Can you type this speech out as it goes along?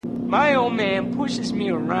My old man pushes me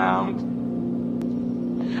around.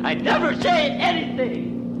 I never say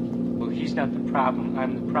anything. Well, he's not the problem.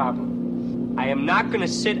 I'm the problem. I am not going to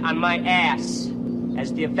sit on my ass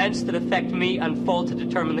as the events that affect me unfold to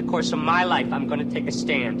determine the course of my life. I'm going to take a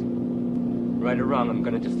stand. Right or wrong, I'm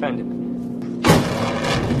going to defend it.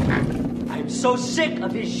 I'm so sick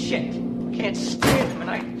of his shit. Can't stand him, and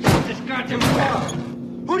I hate this goddamn car.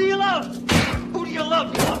 Who do you love? Who do you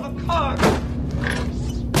love? You love a car.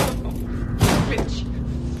 Bitch.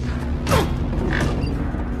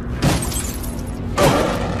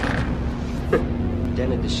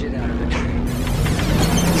 Dented the shit out of it.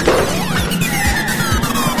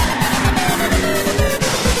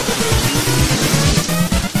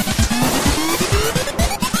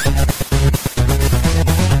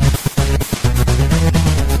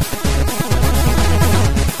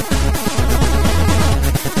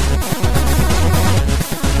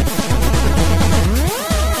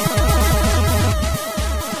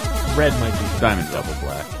 Red might be Diamond double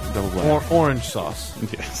black. Double black. orange sauce.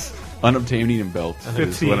 Yes. Unobtainium and belt.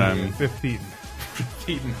 15. What I'm 15.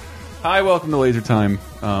 Hi, welcome to Laser Time.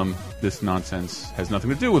 This nonsense has nothing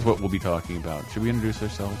to do with what we'll be talking about. Should we introduce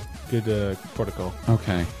ourselves? Good protocol.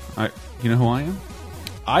 Okay. You know who I am?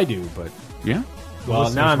 I do, but Yeah? well,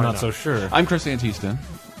 now I'm might not not. so sure. I'm Chris Antista.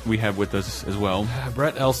 We have with us as well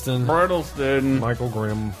Brett Elston. Bartleston Michael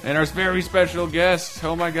Grimm. and our very special guest.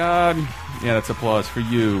 Oh my God! Yeah, that's applause for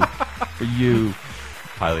you, for you.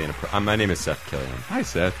 Highly my name is Seth Killian. Hi,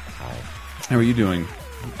 Seth. Hi. How are you doing?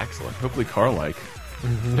 Excellent. Hopefully, car-like.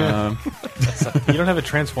 You don't have a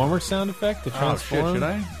Transformers sound effect to Oh shit! transform? Should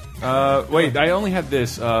I? Wait, I only had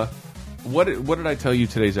this. What did I tell you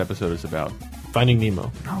today's episode is about? Finding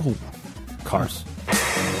Nemo. No. Cars.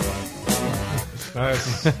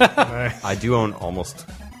 Nice. Nice. I do own almost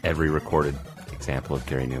every recorded example of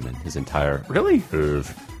Gary Newman. His entire Really?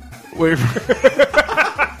 Wait.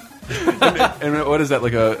 and what is that,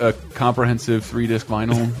 like a comprehensive 3-disc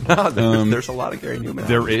vinyl? There's a lot of Gary Newman.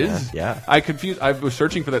 There albums, is? Yeah. I was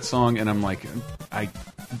searching for that song, and I'm like,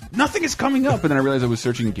 nothing is coming up. And then I realized I was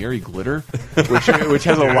searching Gary Glitter, which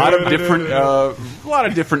has a lot of different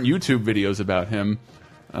YouTube videos about him.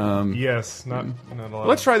 Yes, not a lot.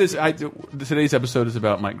 Let's try this. Today's episode is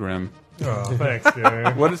about Mike Grimm. Oh, thanks, Gary.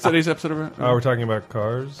 What is today's episode about? We're talking about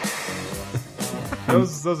cars.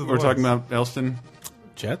 Those are the We're talking about Elston.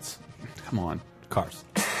 Jets? Come on. Cars.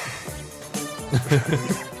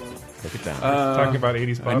 Take it down. talking about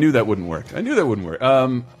 80s pop. I knew that wouldn't work.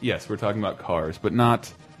 Yes, we're talking about cars, but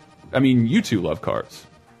not. I mean, you two love cars.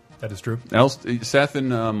 That is true. Seth and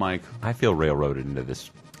Mike. I feel railroaded into this.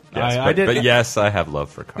 I Yes, did- but yes, I have love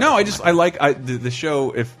for cars. No, I like the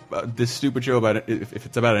show. If this stupid show about it, if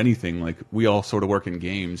it's about anything, like we all sort of work in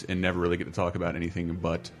games and never really get to talk about anything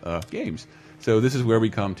but games. So this is where we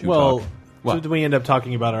come to talk. So do we end up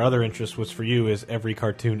talking about our other interest, which for you is every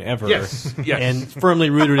cartoon ever. Yes, yes. And firmly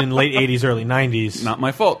rooted in late 80s, early 90s. Not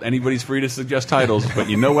my fault. Anybody's free to suggest titles, but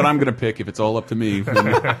you know what I'm going to pick if it's all up to me. Go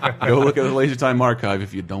look at the Laser Time archive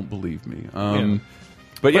if you don't believe me.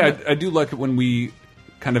 But yeah, I do like it when we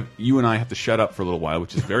kind of, you and I have to shut up for a little while,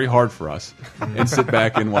 which is very hard for us, and sit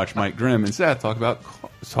back and watch Mike Grimm and Seth talk about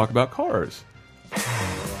cars.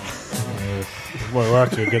 Boy, we're off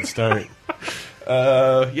to a good start.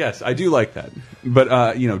 Yes, I do like that.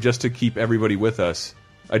 But, just to keep everybody with us,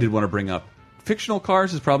 I did want to bring up fictional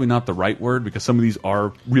cars is probably not the right word because some of these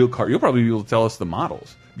are real cars. You'll probably be able to tell us the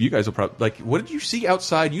models. You guys will probably, like, what did you see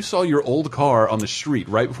outside? You saw your old car on the street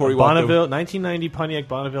right before you walked over. Bonneville, 1990 Pontiac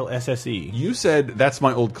Bonneville SSE. You said, that's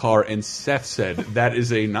my old car, and Seth said, that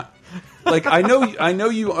is a not... Like, I know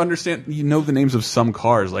you understand, you know the names of some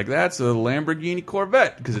cars. Like, that's a Lamborghini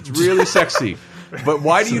Corvette, because it's really sexy. But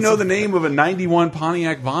why do you know the name of a 91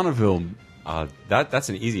 Pontiac Bonneville? That's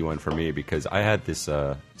an easy one for me because I had this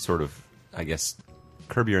sort of, I guess,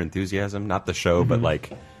 Curb Your Enthusiasm, not the show, but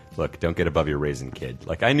like, look, don't get above your raisin, kid.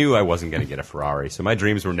 Like, I knew I wasn't going to get a Ferrari, so my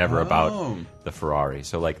dreams were never about the Ferrari.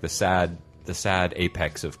 So, like, the sad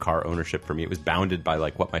apex of car ownership for me, it was bounded by,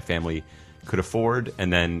 like, what my family could afford,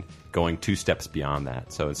 and then going 2 steps beyond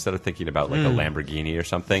that. So instead of thinking about like a Lamborghini or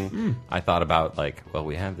something, I thought about like, well,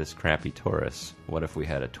 we have this crappy Taurus. What if we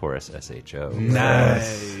had a Taurus SHO?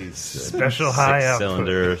 Nice. Special high output.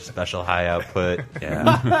 6-cylinder, special high output.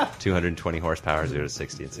 Yeah, 220 horsepower, 0 to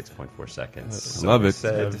 60 in 6.4 seconds. So Love we it.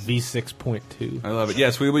 said- V6.2. I love it.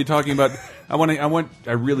 Yes, we'll be talking about.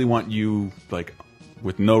 I really want you, like,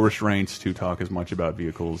 with no restraints, to talk as much about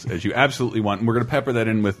vehicles as you absolutely want. And we're going to pepper that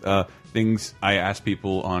in with things I asked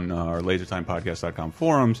people on our LaserTimePodcast.com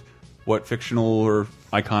forums what fictional or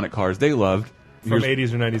iconic cars they loved. From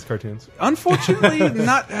 80s or 90s cartoons. Unfortunately,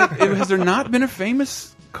 not. Has there not been a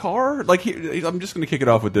famous car? Like, I'm just going to kick it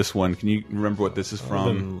off with this one. Can you remember what this is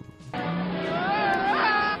from?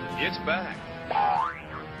 It's back.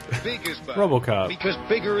 Big is back. RoboCop. Because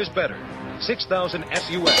bigger is better. 6000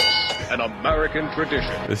 SUX, an American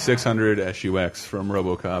tradition. The 600 SUX from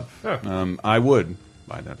RoboCop. Oh. I would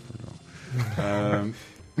buy that.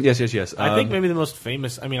 Yes. I think maybe the most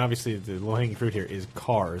famous. I mean, obviously the low-hanging fruit here is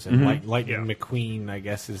Cars, and Lightning McQueen, I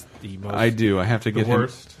guess, is the most. I do. I have to get him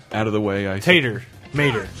worst. out of the way.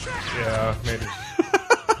 Mater. Yeah, maybe.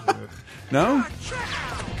 No.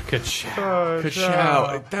 Ka-chow.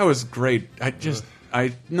 Ka-chow. That was great.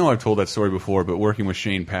 I know I've told that story before, but working with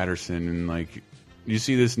Shane Patterson and like, you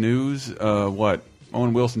see this news? What?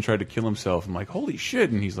 Owen Wilson tried to kill himself. I'm like, holy shit!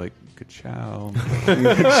 And he's like, ka-chow.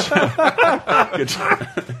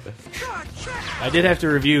 I did have to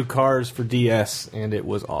review Cars for DS, and it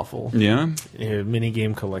was awful. Yeah. Mini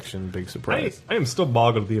game collection, big surprise. I am still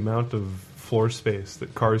boggled the amount of floor space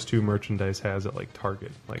that Cars 2 merchandise has at like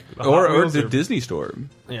Target, like the Hot Or Wheels the are- Disney store.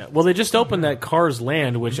 Yeah, well, they just opened that Cars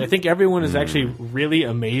Land, which I think everyone is actually really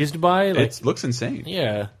amazed by. Like, It looks insane.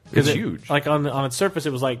 yeah, It's huge. Like on its surface,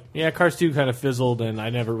 it was like, yeah, Cars 2 kind of fizzled, and I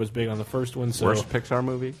never was big on the first one. So Worst Pixar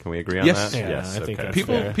movie? Can we agree on Yes. that? Yeah, yes. I think okay. that's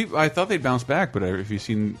fair. People, I thought they'd bounce back, but if you've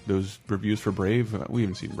seen those reviews for Brave, we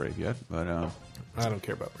haven't seen Brave yet. But I don't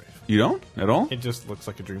care about Brave. you don't at all. It just looks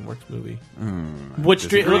like a DreamWorks movie. Which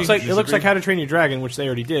It looks like How to Train Your Dragon, which they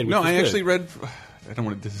already did. No, which I was actually good. read. I don't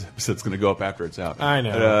want to. This episode's going to go up after it's out. I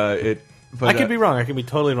know. But, I could be wrong. I could be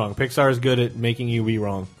totally wrong. Pixar is good at making you be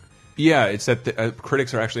wrong. Yeah, it's that the,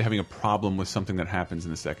 critics are actually having a problem with something that happens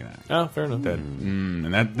in the second act. Oh, fair enough.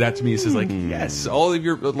 And that to me says like, yes, all of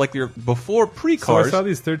your before So I pre-Cars. saw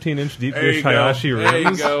these 13-inch deep There you dish go. Hayashi There you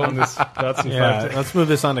rings go. on this Datsun Yeah, 510. let's move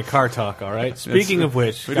this on to car talk. All right. Speaking of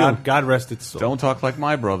which, we doing? God rest its soul. Don't talk like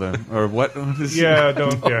my brother, or what? Yeah,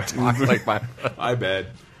 don't. Yeah. like my I bet.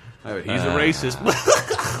 He's a racist.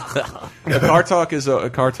 Car talk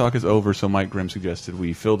is over. So Mike Grimm suggested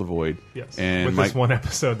we fill the void. Yes. and With this one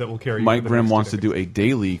episode that will carry. Mike you for the Grimm next wants to 2 do decades. a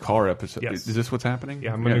daily car episode. Yes. Is this what's happening?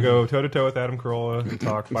 Yeah, I'm going to go toe to toe with Adam Carolla and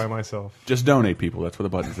talk by myself. Just donate, people. That's what the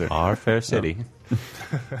button's there. Our Fair City. And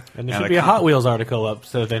there And should be I a Hot Wheels article up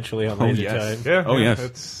so eventually on Laser yes. Time. Yeah. Oh, yeah, yes.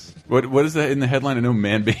 It's What is that in the headline? I know,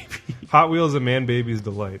 man, baby. Hot Wheels: A Man Baby's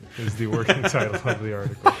Delight is the working title of the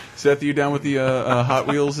article. Seth, are you down with the Hot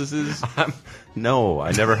Wheels? This is. No,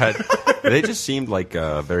 I never had. They just seemed like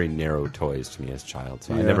very narrow toys to me as a child.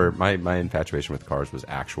 So I never. My infatuation with cars was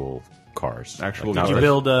actual cars. Actual Like, cars. Did not you like-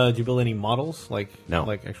 build? Did you build any models? No,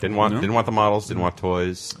 like actual didn't want the models, didn't want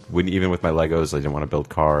toys. Wouldn't even with my Legos. I didn't want to build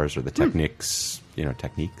cars or the techniques.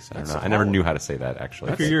 Techniques. I don't know. I never knew how to say that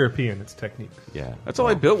actually. If you're European, it's techniques. Yeah, That's all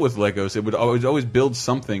I built with Legos. It would always build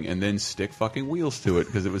something and then stick fucking wheels to it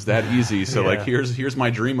because it was that easy. So like, here's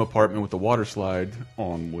my dream apartment with the water slide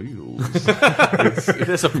on wheels.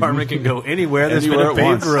 This apartment can go anywhere. There's been Anywhere a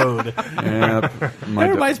at paved once. road. My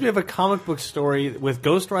That reminds me of a comic book story with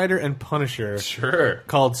Ghost Rider and Punisher. Sure.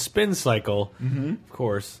 Called Spin Cycle. Of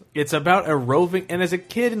course. It's about a roving, and as a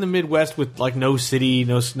kid in the Midwest with like no city,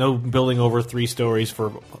 no building over 3 stories for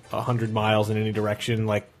 100 miles in any direction,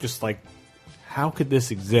 how could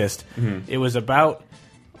this exist? It was about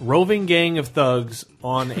roving gang of thugs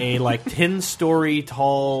on a 10-story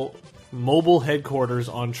tall mobile headquarters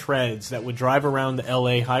on treads that would drive around the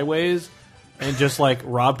LA highways and just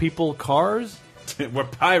rob people cars. We're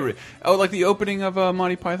pirate. Oh, like the opening of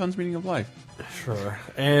Monty Python's Meaning of Life. Sure.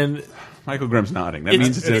 And Michael Grimm's nodding. That It's-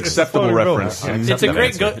 means it's an it's acceptable a phone reference. villain. it's a that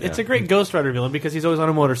great answer, it's a great Ghost Rider villain because he's always on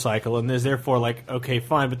a motorcycle and is therefore okay,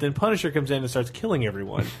 fine. But then Punisher comes in and starts killing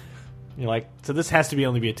everyone. You're like, so this has to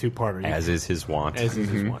only be a 2-parter. as is his want. As is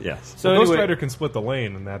his one. Yes. So Ghost anyway, Rider can split the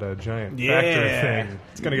lane in that giant Yeah. factory thing.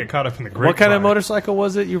 It's going to get caught up in the grapevine. what kind of motorcycle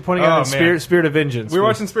was it? You were pointing out in man. Spirit of Vengeance. We were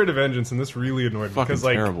watching Spirit of Vengeance, and this really annoyed me Fucking because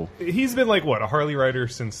terrible. he's been a Harley rider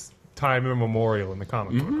since time immemorial in the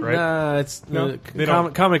comic book, right? Nah, it's No, they comic,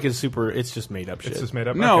 don't. comic is super. It's just made up shit. It's just made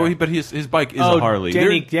up. No, Okay. but his bike is a Harley.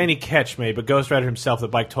 Danny Ketch made, but Ghost Rider himself, the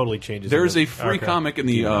bike totally changes. There's a into- free Okay. comic in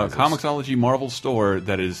the Comixology Marvel store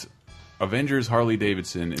that is Avengers Harley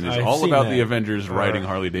Davidson, and it's I've all seen about that. the Avengers riding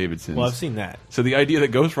Harley Davidsons. Well, I've seen that. So the idea that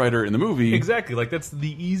Ghost Rider in the movie, Exactly, that's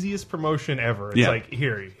the easiest promotion ever. It's Yeah.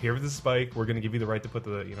 here this bike. We're going to give you the right to put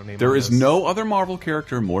the name. there on is this. no other Marvel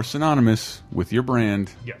character more synonymous with your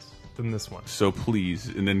brand Yes, than this one. So please,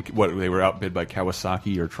 and then what? They were outbid by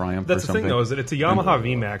Kawasaki or Triumph. That's or the something? thing, though, is that it's a Yamaha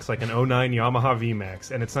VMAX, like an 09 Yamaha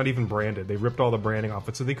VMAX, and it's not even branded. They ripped all the branding off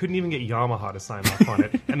it, so they couldn't even get Yamaha to sign off on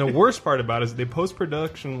it. And the worst part about it is they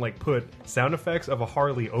post-production like put sound effects of a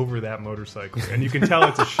Harley over that motorcycle, and you can tell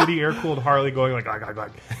it's a shitty air-cooled Harley going like,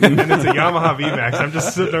 and it's a Yamaha VMAX. I'm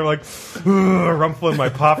just sitting there like, rumpling my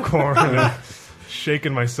popcorn and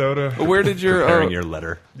shaking my soda. Where did your Preparing your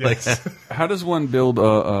letter. Yes. how does one build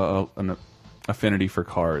an affinity for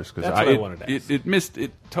cars? Because That's what I wanted to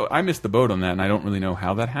ask. I missed the boat on that, and I don't really know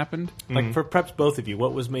how that happened. Like for perhaps both of you,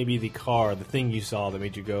 what was maybe the car, the thing you saw that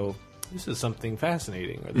made you go, "This is something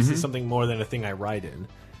fascinating," or "This is something more than a thing I ride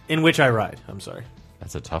in which I ride." I'm sorry.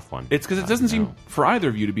 That's a tough one. It's because it doesn't seem for either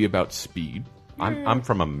of you to be about speed. I'm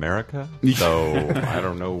from America, so I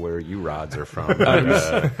don't know where you rods are from.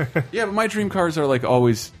 Yeah, but my dream cars are like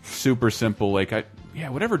always super simple. Like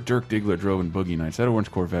whatever Dirk Diggler drove in Boogie Nights, that orange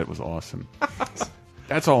Corvette was awesome.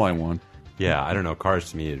 That's all I want. Yeah, I don't know. Cars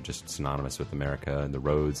to me are just synonymous with America and the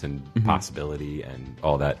roads and possibility and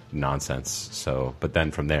all that nonsense. So, but then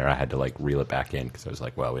from there, I had to like reel it back in because I was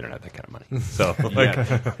like, well, we don't have that kind of money. So,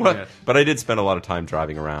 like, but I did spend a lot of time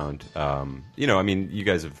driving around. You know, I mean, you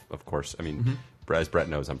guys have, of course, I mean, as Brett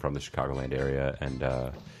knows, I'm from the Chicagoland area, and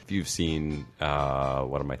if you've seen,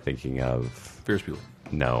 what am I thinking of? Ferris Bueller.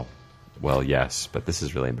 No. Well, yes, but this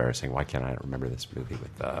is really embarrassing. Why can't I remember this movie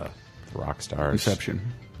with the rock stars? Inception.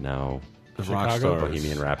 No. The Chicago? Rockstar.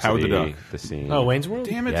 Bohemian Rhapsody. Howard the Duck. The scene. Oh, Wayne's World.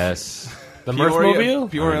 Damn it. Yes. The Peoria- Mirthmobile.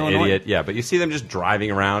 Peoria, I'm an Illinois. idiot. Yeah, but you see them just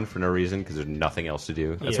driving around for no reason because there's nothing else to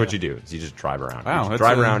do. That's Yeah. what you do. Is you just drive around. Wow, You that's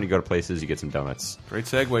drive a- around. You go to places. You get some donuts. Great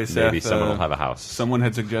segue, Seth. Maybe someone will have a house. Someone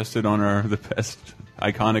had suggested on the best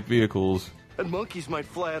iconic vehicles. And monkeys might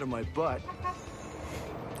fly out of my butt.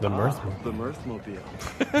 The Mirthmobile. The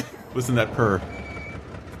Mirthmobile. Listen to that purr.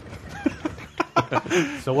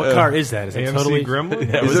 So what car is that? Is it AMC totally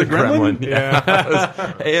Gremlin? That was it a a Gremlin? Gremlin.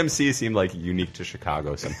 Yeah. AMC seemed like unique to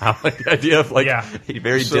Chicago somehow. Like the idea of like Yeah. a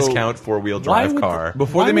very So, discount 4-wheel why drive would car.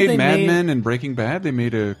 Before Why they would made they Mad name- Men and Breaking Bad, they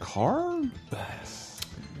made a car?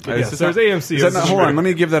 Yes, there's AMC. Is that not, hold on, let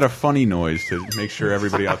me give that a funny noise to make sure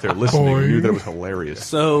everybody out there listening knew that it was hilarious.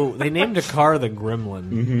 So they named a car the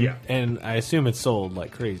Gremlin. Yeah. And I assume it sold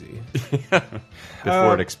like crazy.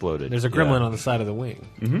 Before it exploded. There's a Gremlin on the side of the wing.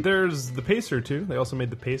 There's the Pacer, too. They also made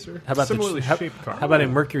the Pacer. How about Similarly how, shaped car. how about a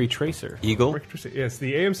Mercury Tracer? Eagle. Yes,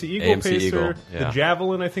 the AMC Eagle AMC Pacer. Eagle, yeah. The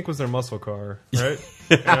Javelin, I think, was their muscle car, right?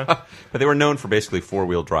 Yeah. But they were known for basically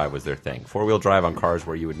 4-wheel drive was their thing. 4-wheel drive on cars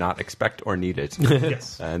where you would not expect or need it.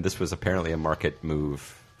 Yes. And this was apparently a market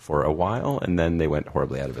move for a while, and then they went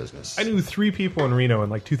horribly out of business. I knew 3 people in Reno in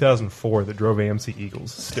like 2004 that drove AMC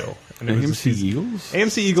Eagles still. And it was just AMC these- Eagles?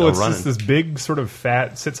 AMC Eagle, Still it's running. just this big sort of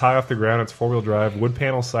fat, sits high off the ground, it's 4-wheel drive, wood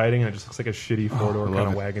panel siding, and it just looks like a shitty 4-door I kind love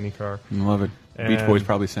of it. wagony car. I love it. Beach And- Boys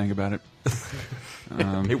probably sang about it.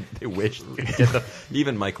 They wish they could get the,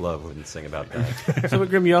 even Mike Love wouldn't sing about that. So, but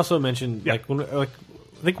Grim, you also mentioned Yeah. I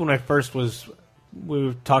think when I first we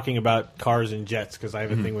were talking about cars and jets because I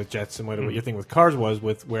have a thing with jets and what your thing with cars was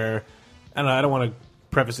with where, and I don't want to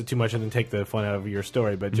preface it too much and then take the fun out of your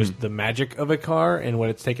story, but just the magic of a car and what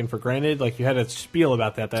it's taken for granted. Like you had a spiel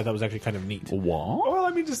about that I thought was actually kind of neat. What? Well,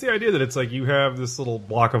 I mean, just the idea that it's like you have this little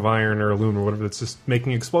block of iron or aluminum or whatever that's just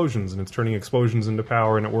making explosions, and it's turning explosions into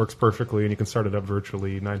power, and it works perfectly, and you can start it up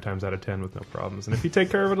virtually 9 times out of 10 with no problems. And if you take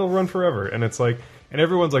care of it, it'll run forever. And it's like, and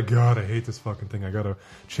everyone's like, God, I hate this fucking thing. I gotta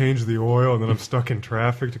change the oil, and then I'm stuck in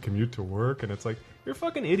traffic to commute to work. And it's like, you're a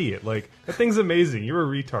fucking idiot. Like, that thing's amazing. You're a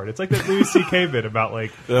retard. It's like that Louis C.K. bit about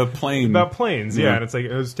like The plane. about planes, yeah. Yeah. And it's like,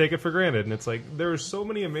 just take it for granted. And it's like, there are so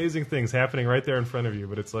many amazing things happening right there in front of you.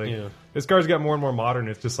 But it's like, Yeah. this car's got more and more modern.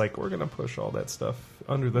 It's just like, we're going to push all that stuff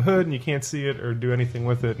under the hood, and you can't see it or do anything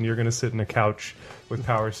with it. And you're going to sit in a couch with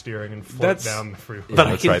power steering and float That's- down the freeway. Yeah, But I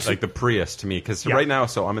that's can right. see- Like the Prius to me, because Yeah. right now,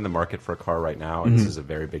 so I'm in the market for a car right now, and this is a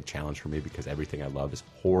very big challenge for me because everything I love is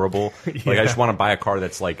horrible. Like I just want to buy a car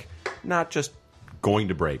that's like not just going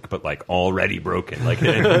to break, but like already broken. Like,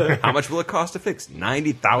 and how much will it cost to fix?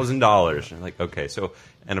 $90,000. And like, okay, so,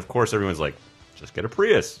 and of course, everyone's like, just get a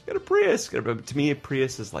Prius. Get a Prius. But to me, a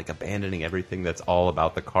Prius is like abandoning everything that's all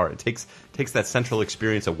about the car. It takes that central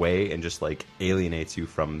experience away and just like alienates you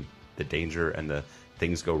from the danger and the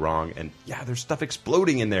things go wrong. And yeah, there's stuff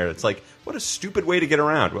exploding in there. It's like, what a stupid way to get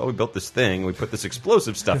around. Well, we built this thing, we put this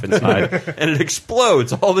explosive stuff inside, and it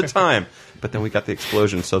explodes all the time. But then we got the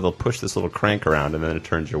explosion, so they'll push this little crank around, and then it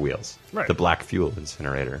turns your wheels. Right. The black fuel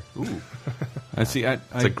incinerator. Ooh, I see. it's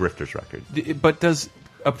a grifter's record. But does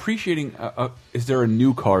appreciating? Is there a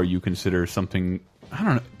new car you consider something? I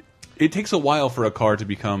don't know. It takes a while for a car to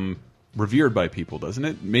become revered by people, doesn't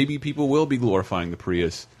it? Maybe people will be glorifying the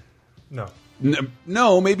Prius No.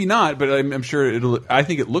 No, maybe not, but I'm sure it'll. I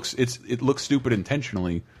think it looks stupid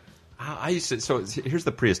intentionally. I used to. So here's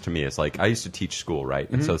the Prius to me. It's like I used to teach school, right?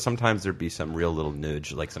 And so sometimes there'd be some real little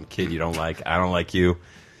nudge, like some kid you don't like. I don't like you.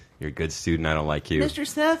 You're a good student. I don't like you, Mr.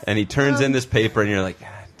 Seth. And he turns in this paper, and you're like, God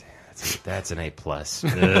damn, that's an A+.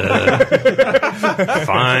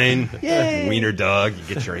 Fine, Yay. wiener dog. You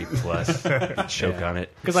get your A+. Choke on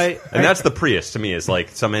it. Because And that's the Prius to me. Is like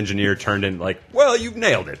some engineer turned in like, well, you've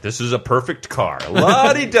nailed it. This is a perfect car.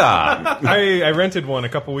 La-di-da. I rented one a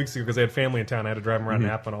couple weeks ago because I had family in town. I had to drive them around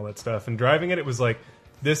Napa and all that stuff. And driving it, it was like,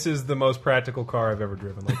 this is the most practical car I've ever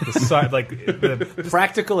driven. Like the side, like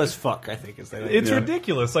practical as fuck, I think is the it's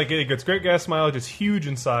ridiculous. Like it gets great gas mileage. It's huge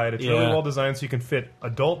inside. It's really well designed, so you can fit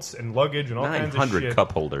adults and luggage and all kinds of shit. 900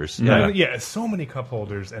 cup holders. Yeah, so many cup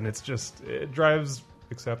holders, and it drives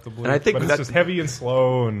acceptably. And I think but it's just heavy and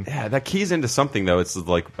slow. And yeah, that keys into something though. It's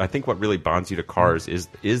like I think what really bonds you to cars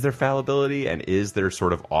is their fallibility and is their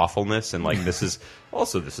sort of awfulness, and like this is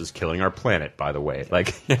killing our planet. By the way,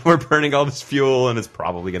 like we're burning all this fuel and it's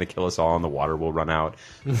probably going to kill us all, and the water will run out.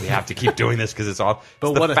 We have to keep doing this because it's all.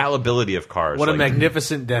 But the fallibility of cars. What a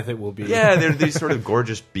magnificent death it will be. Yeah, they're these sort of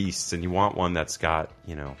gorgeous beasts, and you want one that's got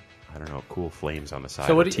I don't know, cool flames on the side.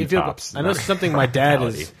 So what do you do? Tops. I know something my dad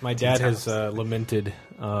has lamented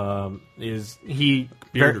is he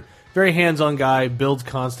very hands-on guy, builds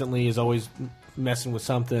constantly, is always messing with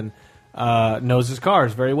something, knows his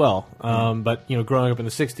cars very well. But growing up in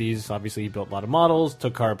the '60s, obviously he built a lot of models,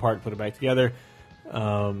 took car apart, put it back together.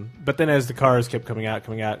 But then as the cars kept coming out,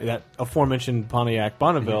 that aforementioned Pontiac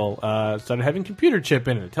Bonneville started having computer chip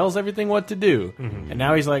in it. It tells everything what to do. And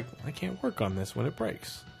now he's like, I can't work on this when it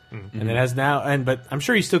breaks. And it has now, but I'm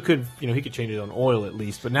sure he still could, he could change it on oil at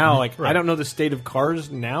least. But now, I don't know the state of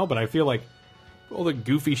cars now, but I feel like all the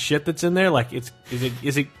goofy shit that's in there, like is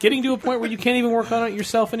it getting to a point where you can't even work on it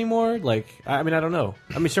yourself anymore? Like, I mean, I don't know.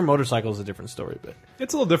 I mean, sure, motorcycle is a different story, but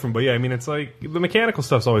it's a little different. But yeah, I mean, it's like the mechanical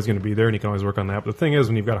stuff's always going to be there, and you can always work on that. But the thing is,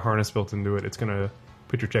 when you've got a harness built into it, it's going to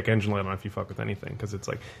put your check engine light on if you fuck with anything, because it's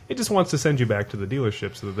like it just wants to send you back to the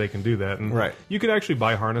dealership so that they can do that. And you can actually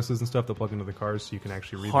buy harnesses and stuff that plug into the cars, so you can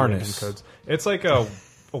actually read the engine codes. It's like a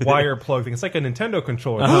wire plug thing. It's like a Nintendo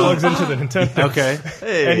controller. It plugs into the Nintendo. Okay.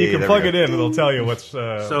 And you can plug it in, and it'll tell you what's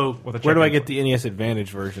so where do I get the NES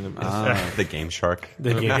Advantage version of this? The Game Shark.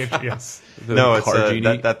 The Game yes. No, it's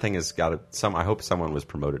that thing has got some. I hope someone was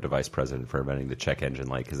promoted to vice president for inventing the check engine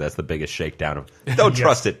light, because that's the biggest shakedown of. Don't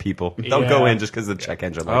trust it, people. Don't go in just because the check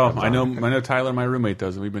engine light. Oh, I know. Tyler, my roommate,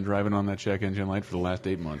 does, and we've been driving on that check engine light for the last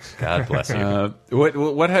 8 months. God bless you.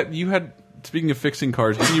 What had you had? Speaking of fixing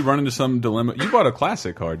cars, didn't you run into some dilemma? You bought a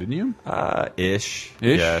classic car, didn't you? Ish.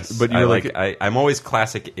 Yes. But you're I'm always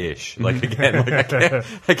classic-ish. Like, again,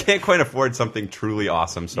 I can't quite afford something truly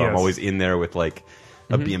awesome, so I'm always in there with, like,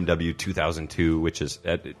 a BMW 2002, which is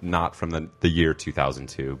not from the year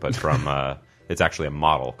 2002, but from, it's actually a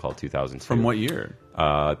model called 2002. From what year?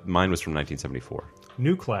 Mine was from 1974.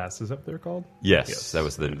 New Class, is that what they're called? Yes, that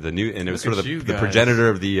was the new, and it was sort of the progenitor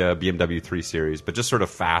of the BMW 3 Series, but just sort of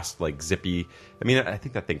fast, like zippy. I mean, I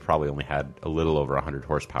think that thing probably only had a little over 100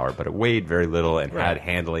 horsepower, but it weighed very little and had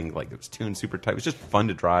handling, like it was tuned super tight. It was just fun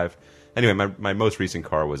to drive. Anyway, my most recent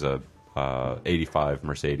car was a 85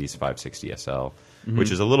 Mercedes 560 SL.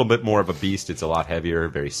 Which is a little bit more of a beast. It's a lot heavier,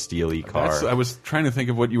 very steely car. I was trying to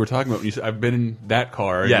think of what you were talking about when you said, I've been in that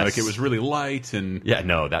car. Yes. And like it was really light. And that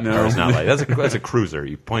car is not light. That's a cruiser.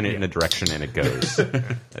 You point it in a direction and it goes.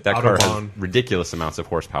 That car has ridiculous amounts of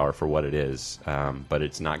horsepower for what it is, but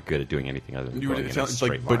it's not good at doing anything other than going in a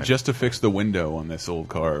straight line. But just to fix the window on this old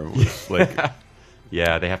car was like...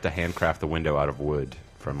 Yeah, they have to handcraft the window out of wood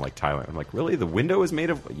from like Thailand. I'm like, really? The window is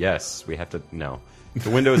made of... Yes, we have to... No. The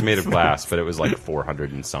window is made of glass, but it was like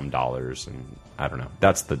 $400 and some, and I don't know.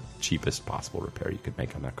 That's the cheapest possible repair you could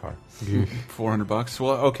make on that car. $400.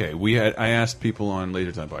 Well, okay. I asked people on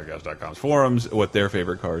LaserTimePodcast.com's forums what their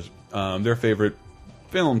favorite cars, their favorite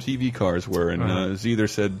film, TV cars were, and Z either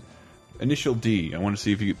said initial D. I want to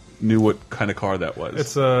see if you knew what kind of car that was.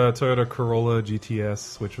 It's a Toyota Corolla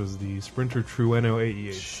GTS, which was the Sprinter Trueno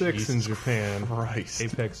AE86 in Japan. Christ.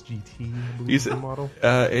 Apex GT, I believe is the model.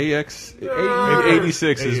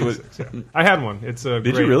 AX86 is what... Yeah. I had one. It's a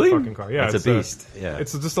Did great you really? fucking car. Yeah, it's a beast.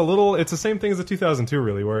 It's just a little... It's the same thing as the 2002,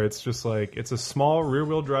 really, where it's just like... It's a small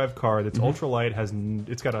rear-wheel drive car that's ultra-light,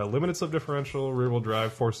 it's got a limited slip differential, rear-wheel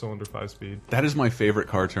drive, 4-cylinder, 5-speed. That is my favorite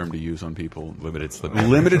car term to use on people. Limited slip.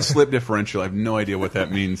 Limited slip differential. I have no idea what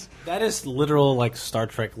that means. That is literal, like, Star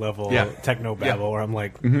Trek level techno babble, where I'm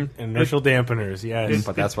like, inertial dampeners, yes.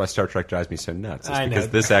 But that's why Star Trek drives me so nuts. It's I because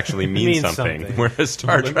know. this actually means Means something. something. Whereas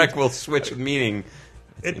Star Trek will switch meaning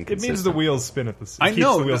It means inconsistent. the wheels spin at the same. I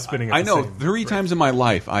know. The wheels spinning at I the know. same 3 rate. times in my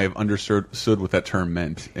life, I have understood what that term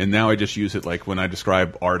meant, and now I just use it like when I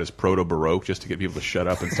describe art as proto-baroque, just to get people to shut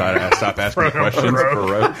up and stop asking questions.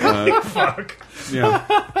 Fuck.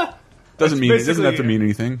 Yeah. Doesn't have to mean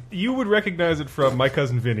anything. You would recognize it from My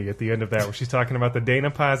Cousin Vinny at the end of that, where she's talking about the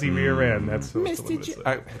Dana Pazzi rear end. That's what it's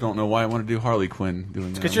I don't know why I want to do Harley Quinn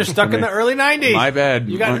doing that. Because you're stuck in the early 90s. My bad.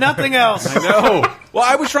 You got nothing else. I know. Well,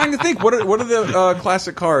 I was trying to think. What are the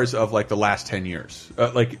classic cars of like the last 10 years?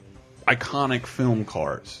 Like iconic film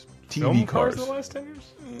cars, TV Film cars. cars the last 10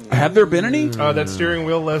 years? Have there been any? That steering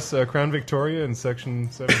wheel-less Crown Victoria in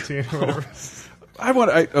Section 17 or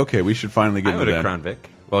whatever. Okay, we should finally I get would into a that. Crown Vic.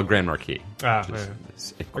 Well, Grand Marquis. Yeah.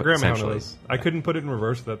 My grandma had Essentially. those. I couldn't put it in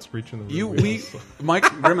reverse without screeching the wheels. Mike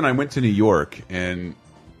Grimm and I went to New York, and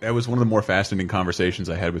that was one of the more fascinating conversations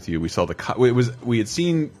I had with you. We saw we had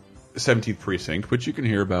seen 17th Precinct, which you can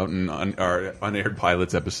hear about in our unaired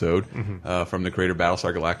pilots episode from the creator of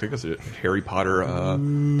Battlestar Galactica, it's a Harry Potter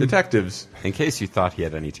detectives. In case you thought he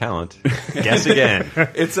had any talent, guess again.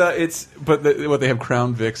 But what they have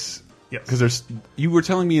Crown Vics. Yes. Because you were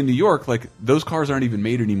telling me in New York, like those cars aren't even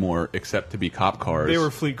made anymore except to be cop cars. They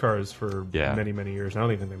were fleet cars for Yeah. many, many years. I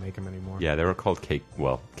don't even think they make them anymore. Yeah, they were called K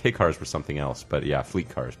cars were something else, but yeah, fleet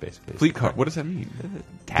cars basically. fleet car. What does that mean?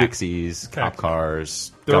 Taxis, cop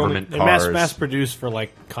cars, They're government They cars. mass produced for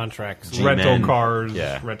like contracts. G- Rental G-Men. cars,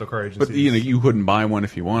 Yeah. rental car agencies. But you couldn't buy one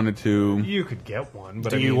if you wanted to. You could get one, but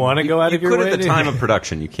Do I you mean, want to go out You of your could way? at the to- time of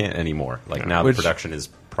production. You can't anymore. Like now, Which- the production is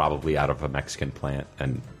probably out of a Mexican plant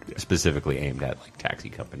and specifically aimed at like taxi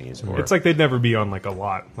companies. Or It's like they'd never be on like a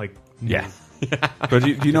lot. Like yeah. But do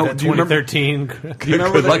you know? Do you remember? 2013. Do you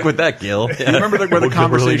remember Good the- luck with that, Gil. Do you remember where the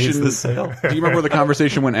conversation? the sale. Do you remember where the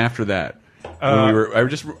conversation went after that? When we were,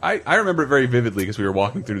 I remember it very vividly because we were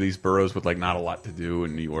walking through these boroughs with like not a lot to do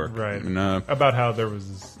in New York. right And, about how there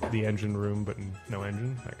was the engine room, but no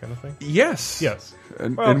engine, that kind of thing. yes. Yes.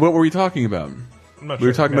 And, Well- and what were we talking about? I'm not We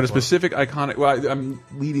were sure. talking about a Next one. specific iconic. Well, I'm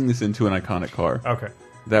leading this into an iconic car. Okay.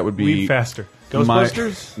 That would be Lead faster.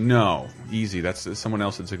 Ghostbusters? No, easy. That's someone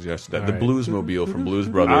else had suggested that. All The right. Bluesmobile from Blues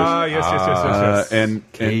Brothers. Ah, yes. And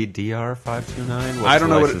KDR 529. I don't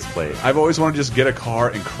know what license plate. I've always wanted to just get a car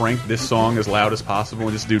and crank this song as loud as possible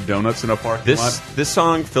and just do donuts in a parking lot. This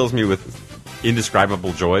song fills me with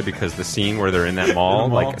indescribable joy because the scene where they're in that mall,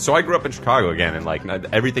 mall. like, so I grew up in Chicago again, and like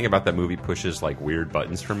everything about that movie pushes like weird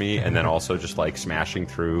buttons for me, and then also just like smashing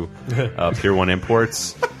through Pier 1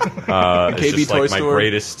 imports. KB It's just Toy like my Store.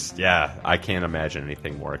 greatest. Yeah, I can't imagine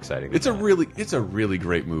anything more exciting. than It's a that. really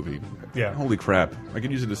great movie. Yeah. Holy crap! I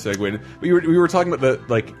could use it as a segue. We were talking about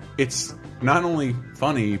it's not only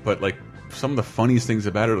funny, but like some of the funniest things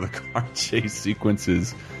about it are the car chase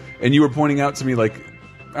sequences. And you were pointing out to me like,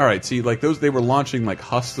 all right, see, like those they were launching like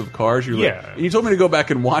husks of cars. You're Yeah. like, and you told me to go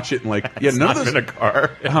back and watch it and like, yeah, It's none not of those, in a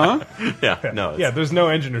car. huh? Yeah, no. Yeah, there's no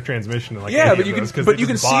engine or transmission in like Yeah, any but of you can, those, 'cause but they you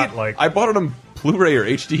can just see bought, it. like I bought it on Blu-ray or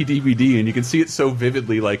HD DVD, and you can see it so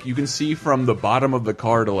vividly. Like you can see from the bottom of the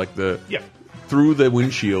car to like the yeah. through the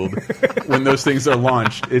windshield when those things are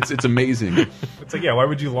launched. It's amazing. It's like, yeah, why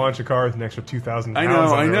would you launch a car with an extra 2,000 I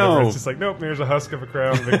pounds? know, on it I or know. whatever? It's just like, nope, here's a husk of a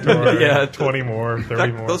Crown Victoria. Yeah. 20 more,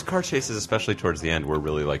 30 more. Those car chases, especially towards the end, were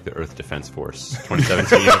really like the Earth Defense Force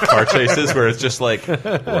 2017 of car chases, where it's just like,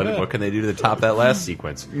 what can they do to top that last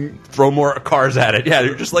sequence? Throw more cars at it. Yeah,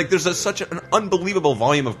 they're just like, there's such an unbelievable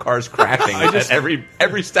volume of cars crashing at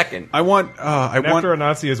every second. I want. And after a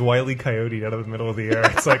Nazi is Wile E. Coyote out of the middle of the air,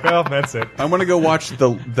 it's like, well, that's it. I want to go watch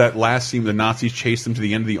that last scene. The Nazis chase them to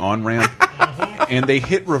the end of the on ramp, and they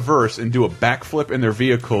hit reverse and do a backflip in their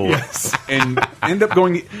vehicle, and end up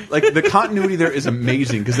going like the continuity there is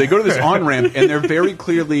amazing because they go to this on ramp and they're very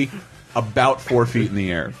clearly about 4 feet in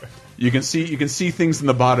the air. You can see things in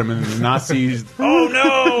the bottom, and the Nazis, oh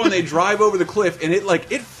no! And they drive over the cliff, and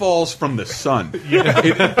it falls from the sun. Yeah,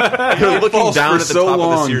 You're looking falls down for at the so top of the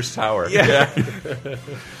long. Sears Tower. Yeah.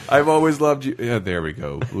 I've always loved you. Yeah, there we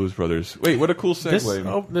go, Blues Brothers. Wait, what a cool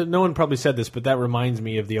segue. No one probably said this, but that reminds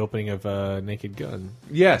me of the opening of Naked Gun.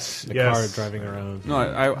 Yes, The Yes. car driving around.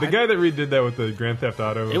 no, The guy that redid that with the Grand Theft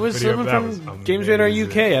Auto It was video, someone that was from Games Radar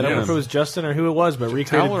UK. I don't know Yeah. if it was Justin or who it was, but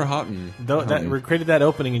recreated Towler Houghton. that recreated that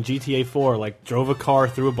opening in GTA 4. Like drove a car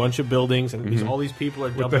through a bunch of buildings, and all these people are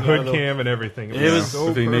with the dumping out hood of the, cam and everything. It was so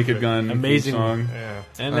with the perfect. Naked Gun Amazing. song. Yeah.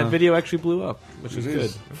 and that video actually blew up, which was It good.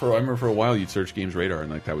 is. I remember for a while you'd search Games Radar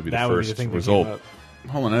and like that would be That the would be first the thing that result. came up.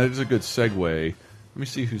 Hold on, that is a good segue. Let me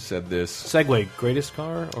see who said this. Segway, greatest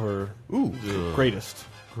car or Ooh, greatest?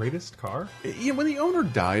 Greatest car? yeah, when the owner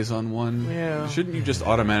dies on one, Yeah. shouldn't you just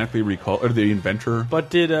automatically recall or the inventor, But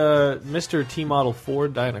did Mr. T Model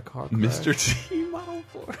Ford die in a car crash? Mr. T Model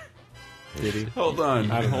 4? Did he? Hold on.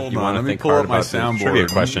 Hold You on. want Let to me think pull hard up my about the trivia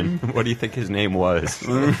soundboard. question? What do you think his name was?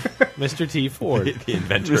 Mr. T. Ford. The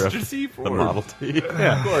inventor of Mr. T. the Ford. Model T.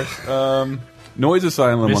 Yeah, of course. Noise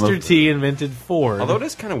Asylum. Mr. T invented Ford. Although it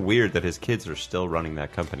is kind of weird that his kids are still running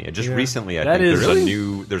that company. Just recently, I That think is-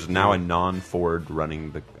 Really? there's now a non-Ford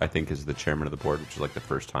running the. I think is the chairman of the board, which is like the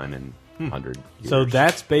first time in 100 years. So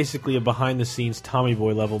that's basically a behind-the-scenes Tommy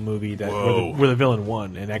Boy level movie that where the villain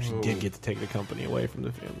won and actually did get to take the company away from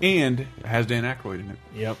the family. And has Dan Aykroyd in it.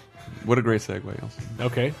 Yep. What a great segue, Elsie.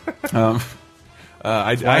 Okay.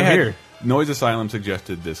 I why I'm had here. Noise Asylum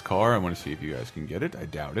suggested this car. I want to see if you guys can get it. I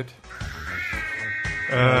doubt it.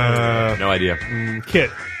 no idea. Kit.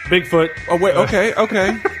 Bigfoot. Oh wait, okay.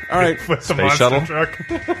 All right. With the Space monster shuttle? truck.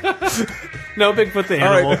 No, Bigfoot the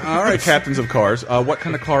All animal. right, all right, captains of cars. What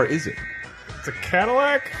kind of car is it? It's a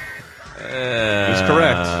Cadillac. That's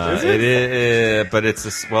correct. Is it? But it's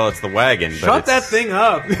it's the wagon. Shut but it's, that thing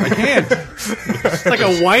up. I can't. It's like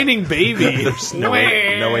a whining baby. There's no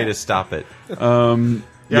way to stop it. Yeah,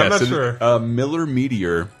 I'm not it is sure. a Miller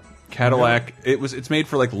Meteor Cadillac. It's made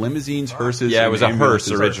for like limousines, hearses. Yeah, it and was a hearse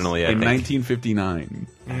ambulances originally, I in think. 1959.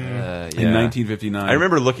 Yeah. In 1959, I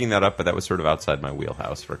remember looking that up, but that was sort of outside my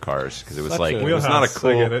wheelhouse for cars because it was Such like a- it was not a Wheelhouse,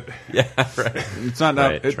 cool. I get it. Yeah, right. It's not.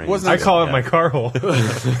 Right, It trains. wasn't. I call it my car hole.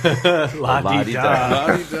 La-di-da.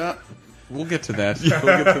 La-di-da. We'll get to that.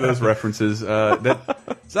 We'll get to those references.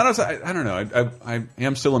 It's not. I don't know. I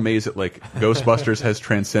am still amazed that like Ghostbusters has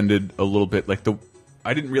transcended a little bit. Like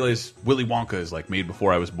I didn't realize Willy Wonka is like made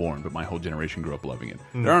before I was born, but my whole generation grew up loving it.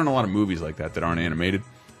 There aren't a lot of movies like that aren't animated.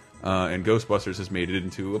 And Ghostbusters has made it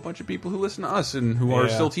into a bunch of people who listen to us and who are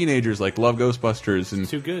Yeah. still teenagers, like love Ghostbusters. And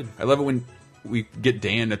Too good. I love it when we get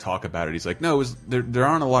Dan to talk about it. He's like, no, there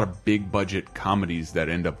aren't a lot of big budget comedies that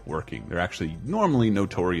end up working. They're actually normally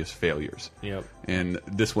notorious failures. Yep. And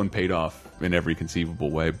this one paid off in every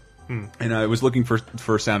conceivable way. And I was looking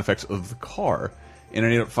for sound effects of the car, and I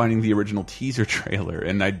ended up finding the original teaser trailer.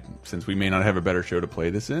 And since we may not have a better show to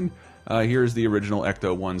play this in, here's the original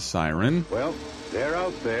Ecto-1 siren. Well, they're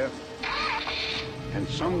out there, and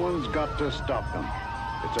someone's got to stop them.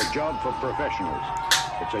 It's a job for professionals.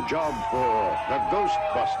 It's a job for the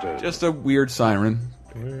Ghostbusters. Just a weird siren.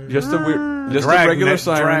 Just a regular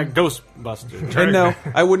siren. Drag Ghostbusters. And no,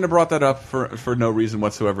 I wouldn't have brought that up for no reason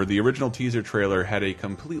whatsoever. The original teaser trailer had a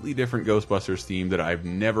completely different Ghostbusters theme that I've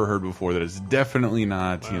never heard before. That is definitely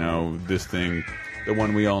not, this thing, the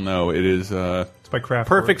one we all know. It is. It's by Kraftwerk.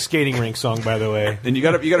 Perfect skating rink song, by the way. And you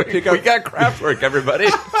got to pick up. We got Kraftwerk, everybody.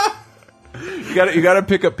 You got to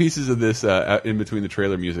pick up pieces of this in between the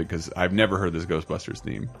trailer music because I've never heard this Ghostbusters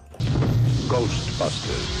theme.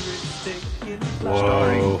 Ghostbusters.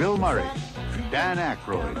 Starring Bill Murray, Dan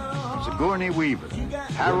Aykroyd, Sigourney Weaver,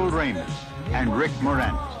 Harold Ramis, and Rick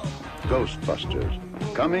Moranis.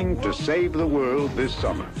 Ghostbusters, coming to save the world this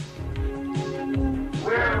summer.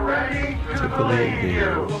 We're ready to believe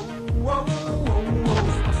you.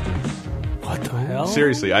 What the hell?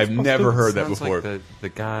 Seriously, I've never heard that Sounds before. Like the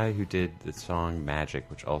guy who did the song Magic,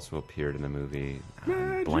 which also appeared in the movie.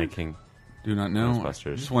 Blanking. Do not know.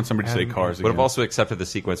 Ghostbusters. Just want somebody to say cars Would again. have also accepted the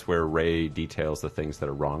sequence where Ray details the things that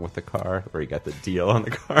are wrong with the car, where he got the deal on the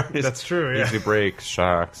car. That's true, yeah. Easy brakes,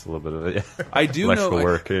 shocks, a little bit of it. Yeah. I do electrical know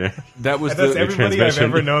work. Yeah. that was That's the everybody I've transmission.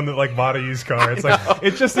 ever known that like bought a used car. It's like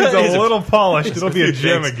it just needs a little polished. It'll be a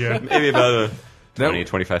gem Thanks. again. Maybe about That-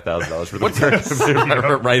 $25,000 for the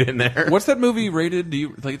car. Right in there. What's that movie rated? Do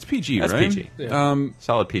you like? It's PG, That's right? PG.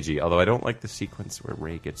 Solid PG. Although I don't like the sequence where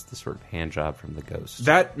Ray gets the sort of hand job from the ghost.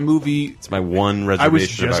 That movie. It's my one reservation. I was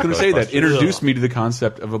just going to say that introduced me to the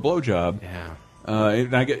concept of a blowjob. Yeah.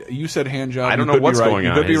 And you said hand job. I don't you know could what's be right. going You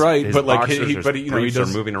on. could be His- right, his but like boxers he or he briefs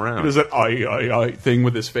does are moving around. He does that I thing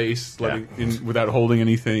with his face, without holding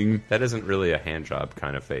anything. That isn't really a hand job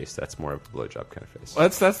kind of face. That's more of a blowjob kind of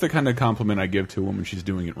face. That's the kind of compliment I give to a woman when she's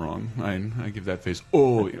doing it wrong. I give that face.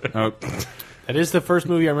 Oh, That is the first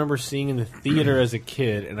movie I remember seeing in the theater as a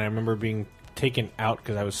kid, and I remember being taken out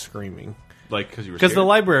because I was screaming. like because you were Because the scared?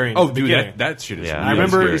 librarian. Oh, at the dude, beginning. that shit is. Yeah, I really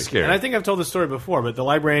remember, scary. and I think I've told this story before, but the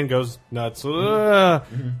librarian goes nuts,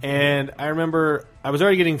 and I remember I was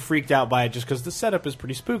already getting freaked out by it just because the setup is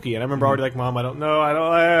pretty spooky, and I remember already like, Mom, I don't know, and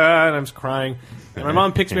I'm just crying, and my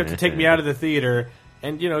mom picks me up to take me out of the theater,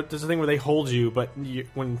 and there's a thing where they hold you, but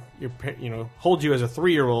when your hold you as a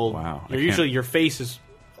 3-year-old, Wow, I you're usually your face is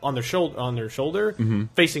on their shoulder,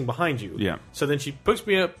 facing behind you. Yeah. So then she picks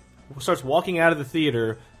me up, starts walking out of the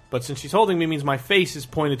theater. But since she's holding me, means my face is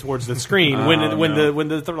pointed towards the screen when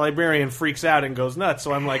the librarian freaks out and goes nuts.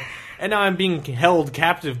 So I'm like, and now I'm being held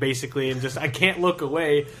captive basically, and just I can't look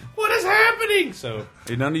away. What is happening? So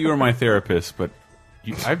None of you are my therapist, but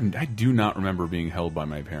I do not remember being held by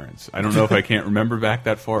my parents. I don't know if I can't remember back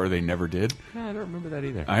that far or they never did. Yeah, I don't remember that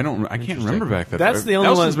either. I can't remember back that That's far. the only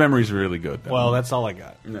Nelson's one- memory's really good. Though. Well, that's all I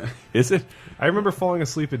got. Is it? I remember falling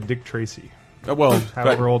asleep at Dick Tracy. Well,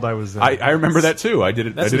 However old I was then. I remember that too. I did it.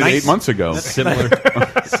 I That's did it nice. 8 months ago.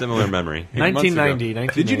 Similar memory. 1990.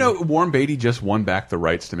 Did you know Warren Beatty just won back the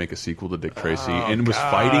rights to make a sequel to Dick Tracy and was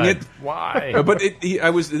fighting it? Why? But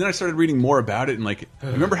then I started reading more about it and like,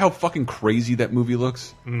 remember how fucking crazy that movie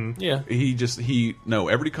looks? Yeah. No,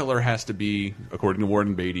 Every Color has to be, according to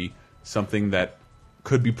Warren Beatty, something that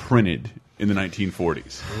could be printed in the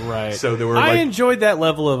 1940s. Right. So there were I like, enjoyed that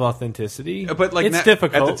level of authenticity. but like it's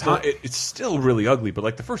difficult. at the time. but- It's still really ugly. But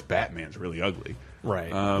like the first Batman's really ugly. right.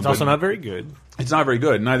 It's but- also not very good. It's not very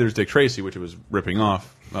good. Neither is Dick Tracy, which it was ripping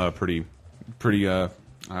off pretty. I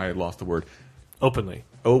lost the word. Openly.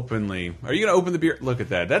 Openly. Are you going to open the beer? Look at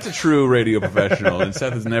that. That's a true radio professional, and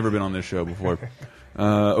Seth has never been on this show before.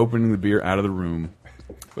 Opening the beer out of the room.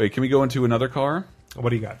 Wait, can we go into another car? What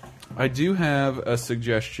do you got? I do have a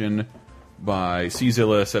suggestion by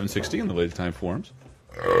Czilla760 in the Laser Time forums.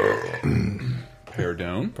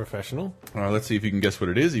 Pardon. Professional. Let's see if you can guess what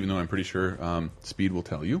it is, even though I'm pretty sure Speed will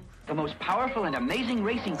tell you. The most powerful and amazing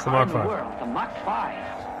racing the car in Mach the 5. world, the Mach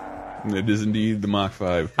 5. It is indeed the Mach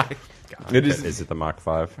 5. It is Is it the Mach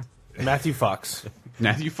 5? Matthew Fox.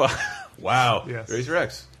 Matthew 5. Wow. Yes. Racer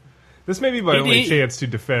X. This may be my only he- chance to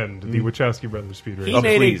defend the Wachowski brothers speed race. He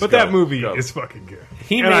made please. a, But Go, that movie go. is fucking good.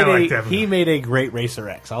 he And I made like a that he movie. made a great Racer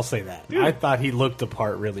X. I'll say that. I thought he looked the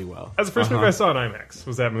part really well. That's the first movie I saw in IMAX.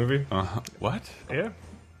 Was that movie? What? Yeah.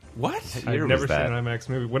 What? I've year never was seen that? an IMAX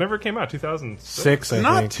movie. Whenever it came out, 2006. 6, I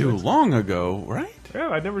Not think. too long ago, right? Yeah,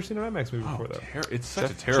 I'd never seen an IMAX movie before that. It's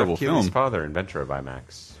such a terrible Jeff Keighley's film. father, inventor of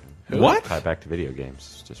IMAX. What? Tied back to video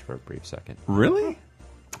games, just for a brief second. Really?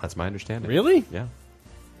 That's my understanding. Really? Yeah.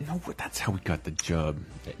 No, but that's how we got the job.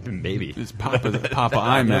 Maybe. It's Papa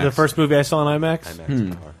IMAX. You know the first movie I saw in IMAX?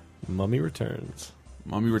 IMAX car. Mummy Returns.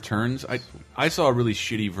 Mummy Returns. I saw a really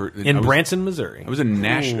shitty version. In Branson, Missouri. I was in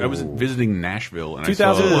I was visiting Nashville, and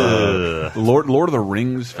 2001. I saw Lord of the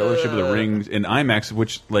Rings, Fellowship of the Rings, in IMAX,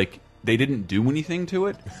 which like they didn't do anything to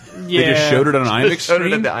it. They just showed it on an IMAX Showed it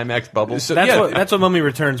screen. in the IMAX bubble. So, That's yeah, what Mummy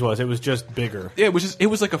Returns was. It was just bigger. Yeah, it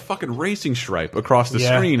was like a fucking racing stripe across the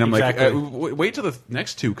Yeah, screen. I'm exactly. like, wait till the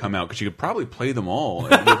next two come out because you could probably play them all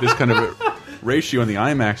with this kind of a ratio on the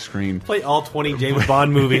IMAX screen. Play all 20 James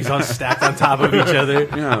Bond movies on stacked on top of each other.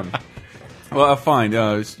 Yeah. Well, fine.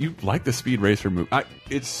 You like the Speed Racer movie?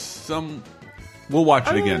 It's some. We'll watch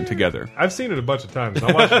it again together. I've seen it a bunch of times.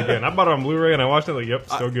 I'll watch it again. I bought it on Blu-ray and I watched it. Like, yep,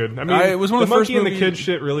 still good. I mean, it was one of the first monkey and the movies- kid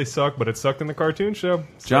shit really sucked, but it sucked in the cartoon show.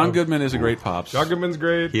 So, John Goodman is a great pops. John Goodman's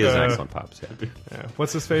great. He is excellent, Pops. Yeah. Yeah.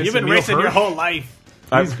 What's his face? You've been Emil racing your Hirsch? whole life.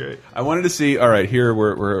 He's great. I wanted to see. All right, here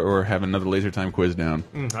we're having another Laser Time quiz down.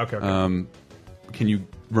 Okay. Can you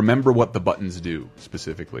remember what the buttons do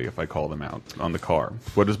specifically? If I call them out on the car,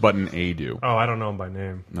 what does button A do? Oh, I don't know him by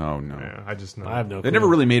name. No. Yeah, I just know. I have no They clue. never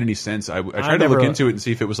really made any sense. I tried to never- look into it and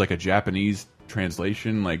see if it was like a Japanese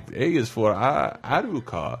translation, like A is for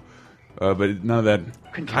Aruka, but none of that.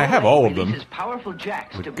 I have all of them. Releases powerful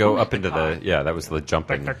jacks to Go boost up into car. that was the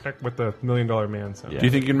jumping. Tack, tack, tack, with the $1 Million Man sound. Yeah. Do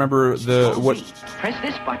you think you can remember what? Press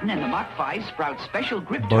this button and the Mach 5 sprouts special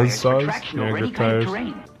grip Buzz tires for saws? traction Yeah, over any grip kind of tires.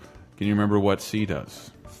 terrain. Can you remember what C does?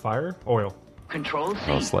 Fire? Oil. Control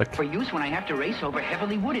Oh, C slick. for use when I have to race over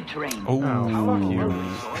heavily wooded terrain. Oh,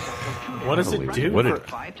 What does it do? Wooded.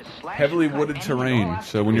 heavily wooded terrain.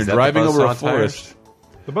 So when you're Is that the driving over a buzzsaw tires? forest,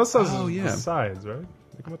 The buzz saws Oh, is yeah. the sides, right?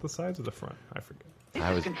 They come with the sides or the front? I forget.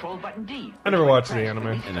 This is control button D. I never watched the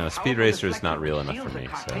anime. No, Speed Racer is not real enough for me,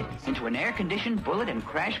 so- Into an air-conditioned, bullet and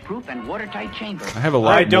crash-proof and watertight chamber. I have a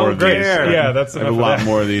lot I more don't of these. care. Yeah, that's I have a enough of lot that.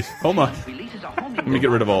 more of these. Hold on. Releases a homing Let me get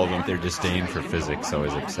rid of all of them. Their disdain for physics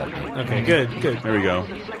always upset me. Okay, good. There we go.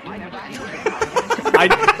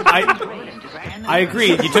 I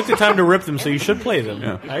agree. You took the time to rip them, so you should play them.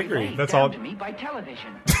 Yeah. I agree. That's down all. to me by television.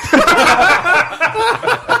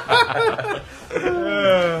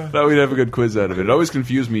 Thought we'd have a good quiz out of it. It always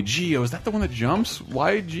confused me. Gee, is that the one that jumps?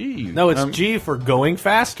 Why G? No, it's G for going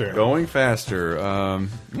faster. Going faster.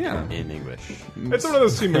 Yeah. In English. It's one of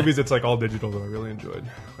those two movies that's like all digital that I really enjoyed.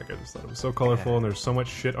 Like I just thought it was so colorful and there's so much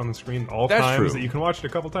shit on the screen all That's times true. that you can watch it a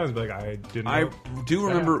couple times and be like, I didn't know. I do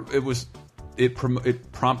remember it was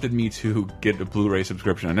it prompted me to get a Blu-ray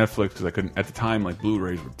subscription on Netflix because I couldn't at the time. Like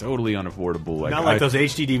Blu-rays were totally unaffordable. Like, Not like those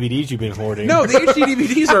HD DVDs you've been hoarding. No, the HD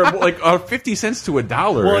DVDs are like 50 cents to $1.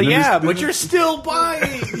 Well, and yeah, but you're still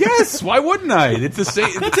buying. Yes, why wouldn't I? It's the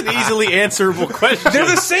same. That's an easily answerable question. They're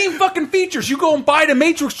the same fucking features. You go and buy the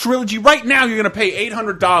Matrix trilogy right now. You're going to pay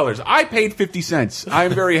 $800. I paid 50 cents.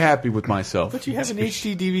 I'm very happy with myself. But you have an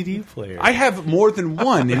HD DVD player. I have more than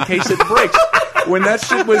one in case it breaks. When that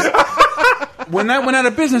shit was, when that went out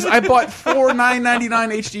of business, I bought 4 $9.99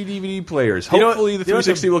 HD DVD players. Hopefully, the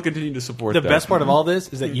 360 will continue to support that. The best part of all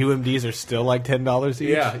this is that UMDs are still like $10 each.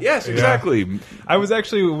 Yeah. Yes. Exactly. Yeah. I was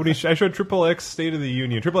actually when I showed Triple X State of the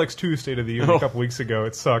Union, Triple X 2 State of the Union a couple weeks ago.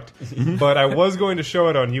 It sucked, but I was going to show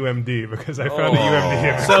it on UMD because I found a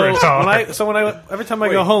UMD. So when I every time I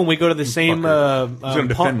go home, we go to the same I'm going to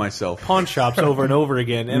defend myself. pawn shops over and over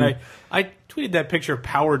again, and I tweeted that picture of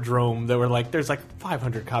Powerdrome that were like, there's like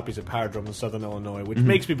 500 copies of Powerdrome in Southern Illinois, which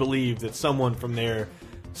makes me believe that someone from there,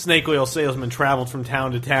 snake oil salesman, traveled from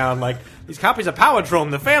town to town, like, these copies of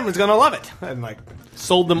Powerdrome, the family's gonna love it, and like,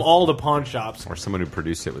 sold them all to pawn shops. Or someone who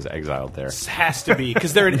produced it was exiled there. This has to be,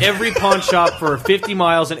 because they're in every pawn shop for 50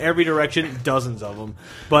 miles in every direction, dozens of them.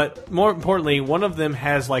 But more importantly, one of them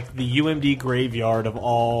has like the UMD graveyard of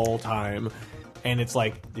all time. And it's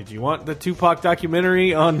like, did you want the Tupac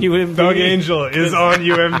documentary on UMD? Doug Angel is on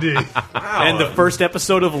UMD. And the first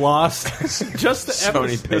episode of Lost. Just the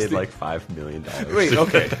Sony episode. paid like $5 million. Wait.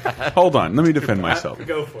 Okay. Hold on. Let me defend myself.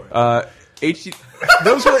 Go for it. HD.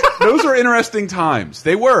 Those were interesting times.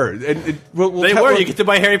 They were. And You get to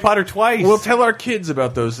buy Harry Potter twice. We'll tell our kids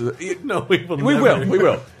about those. No, we will. We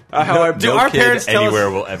will. Do our parents tell anywhere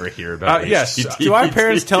us, will ever hear about yes. HDTV. Do our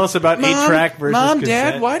parents tell us about 8-track versus Mom,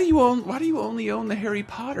 cassette? Dad, why do you only own the Harry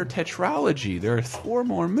Potter tetralogy? There are 4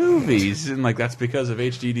 more movies, and like that's because of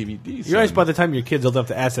HD DVDs. You realize by the time your kids old enough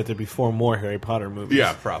to ask that, there'd be 4 more Harry Potter movies.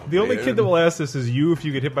 Yeah, probably. The only kid that will ask this is you if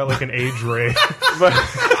you get hit by like an age ray.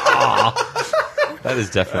 That is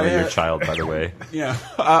definitely your child, by the way. Yeah,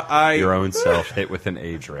 Your own self hit with an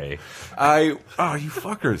age ray. you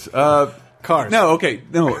fuckers. Cars. No, okay,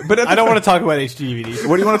 no, but I don't want to talk about HD DVDs.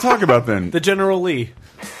 What do you want to talk about then? The General Lee.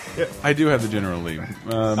 I do have the General Lee.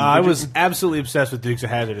 I was absolutely obsessed with Dukes of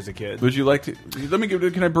Hazzard as a kid. Would you like to?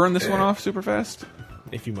 Can I burn this one off super fast?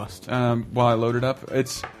 If you must. While I load it up, I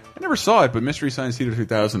never saw it, but Mystery Science Theater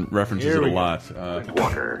 3000 references it a lot.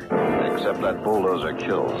 Walker. Except that bulldozer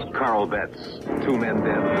kills. Carl Betts. 2 men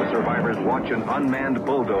dead. The survivors watch an unmanned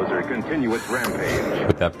bulldozer continue its rampage.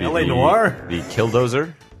 Would that be L.A. Noire? The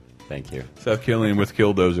Killdozer? Thank you. Seth Killian with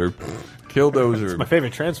Killdozer. Killdozer. My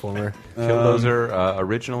favorite Transformer. Killdozer,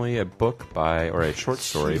 originally a book or a short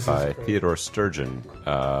story by Theodore Sturgeon,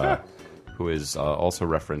 who is also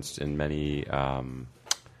referenced in many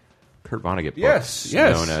Kurt Vonnegut books. Yes.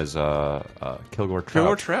 Known as Kilgore Trout.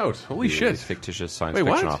 Kilgore Trout. Holy shit. Fictitious science Wait,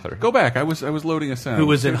 fiction what? author. Go back. I was loading a sound. Who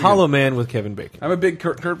was in Hollow Man with Kevin Bacon. I'm a big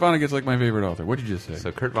Kurt Vonnegut's like my favorite author. What did you just say?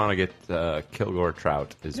 So Kurt Vonnegut, Kilgore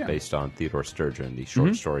Trout, is based on Theodore Sturgeon, the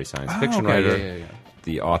short story science fiction writer, yeah.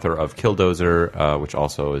 the author of Killdozer, which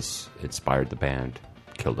also inspired the band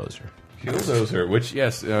Killdozer. Killdozer, which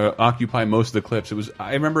occupy most of the clips.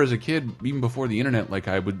 I remember as a kid, even before the internet, like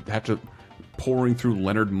I would have to pouring through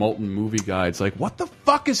Leonard Maltin movie guides, like what the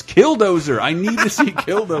fuck is Killdozer? I need to see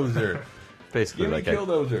Killdozer. Basically, Give me like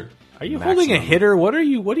Killdozer. Are you holding a hitter? What do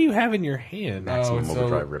you have in your hand? Maximum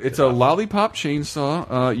Overdrive ripped It's it a off. lollipop chainsaw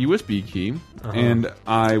USB key, and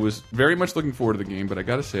I was very much looking forward to the game. But I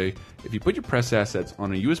gotta say, if you put your press assets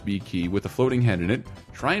on a USB key with a floating head in it,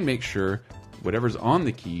 try and make sure whatever's on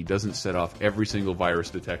the key doesn't set off every single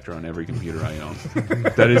virus detector on every computer I own.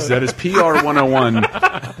 that is PR 101,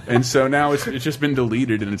 and so now it's just been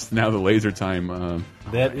deleted, and it's now the laser time.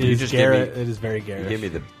 That is Garrett. It is very Garrett. You gave me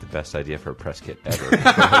the best idea for a press kit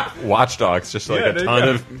ever. Watch Dogs, just like a ton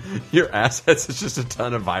of your assets. It's just a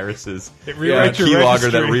ton of viruses. It rewrites your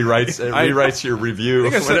keylogger that registry. rewrites your review.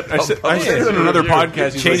 I said in another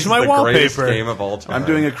podcast, Change my the wallpaper. greatest game of all time. I'm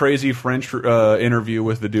doing a crazy French interview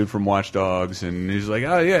with the dude from Watch Dogs, and he's like,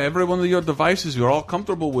 "Oh yeah, every one of your devices you're all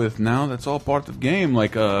comfortable with now. That's all part of the game,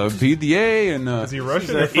 like PDA and." Is he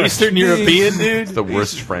Russian? Eastern European dude. It's the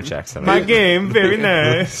worst French accent. My game, very nice.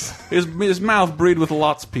 His mouth breed with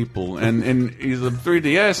lots of people, and he's a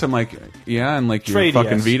 3DS. I'm like, yeah, and like your 3DS.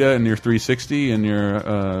 fucking Vita and your 360 and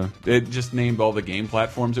your it just named all the game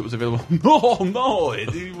platforms it was available. No,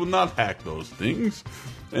 he will not hack those things.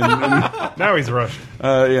 And Now he's Russian.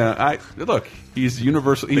 yeah, look, he's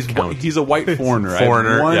universal. He's a white foreigner.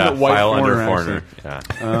 Foreigner, one yeah, white file under foreigner foreigner.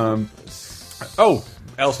 accent. Yeah.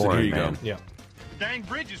 Elston, Foreign here you man. go. Yeah. Dang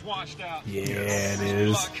bridge is washed out. Yeah, it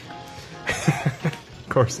is.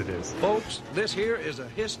 course it is. Folks, this here is a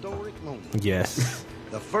historic moment. Yes.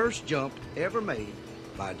 The first jump ever made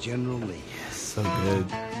by General Lee. So good.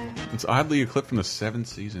 It's oddly a clip from the 7th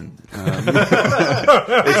season.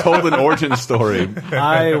 It's told an origin story.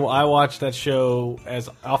 I watched that show as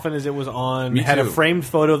often as it was on. Me had a too. framed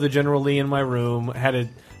photo of the General Lee in my room. Had a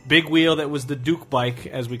big wheel that was the Duke bike,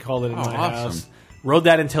 as we called it in my awesome. house. Rode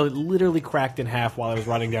that until it literally cracked in half while I was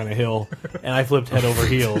riding down a hill, and I flipped head over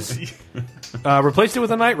heels. Replaced it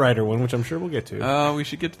with a Knight Rider one, which I'm sure we'll get to. We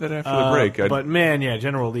should get to that after the break. But man, yeah,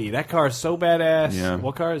 General Lee, that car is so badass. Yeah.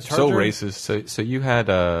 What car is so Charger? racist. So you had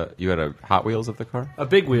a Hot Wheels of the car? A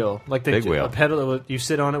big wheel, like the Big wheel. a pedal. You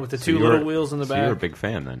sit on it with the two you were- little wheels in the So back. you're a big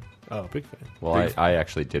fan then. Oh, big fan. Well, I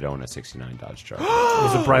actually did own a '69 Dodge Charger.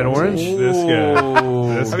 Was it bright orange? This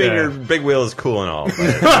guy. This I mean, guy. your big wheel is cool and all.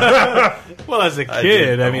 Well, as a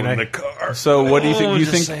kid, I mean, the car. So what do you think? Do you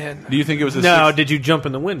just think? saying. Do you think it was a No, did you jump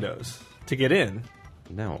in the windows to get in?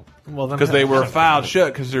 No. Well, then because they were filed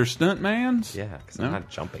shut because they're stuntmans? Yeah, because I'm not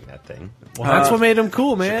jumping that thing. Well, that's what made them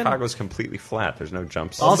cool, man. Chicago's completely flat. There's no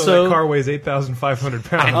jumps. Also- that car weighs 8,500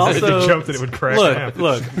 pounds. Also, if you jumped it, it would crack in half.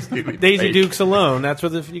 Look, Daisy fake. Dukes alone. That's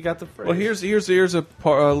where you got the phrase. Well, here's a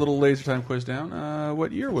little laser time quiz down.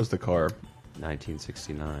 What year was the car?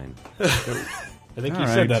 1969. I think you All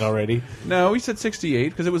said right. that already. No, we said 68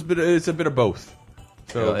 because it's a bit of both.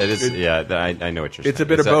 So It is. Yeah, I know what you're saying. It's a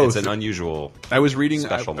bit of both. It's an unusual. I was reading.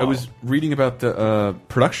 Special I was model. reading about the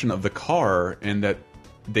production of the car and that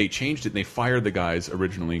they changed it. and They fired the guys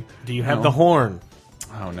originally. Do you have the horn?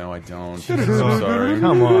 Oh no, I don't. I'm so sorry.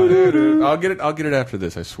 Come on. I'll get it. I'll get it after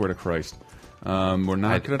this. I swear to Christ. We're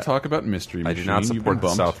not going to talk about Mystery I Machine. do not You've support been the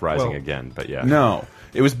bumped. South Rising Well, again, but yeah. No,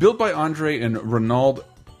 it was built by Andre and Ronald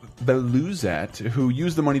Beluzat, who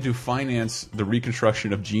used the money to finance the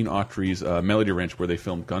reconstruction of Gene Autry's Melody Ranch, where they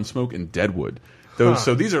filmed Gunsmoke and Deadwood.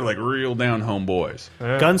 So these are like real down home boys.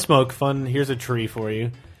 Gunsmoke, fun. Here's a tree for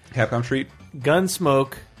you. Capcom treat.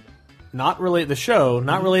 Gunsmoke, not related. The show,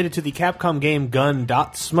 not related to the Capcom game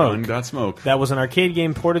Gun.Smoke. Gun.Smoke. That was an arcade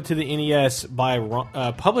game ported to the NES by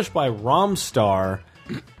published by Romstar.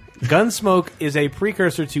 Gunsmoke is a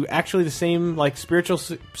precursor to actually the same like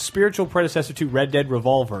spiritual predecessor to Red Dead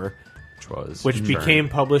Revolver, which became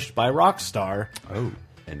published by Rockstar. Oh,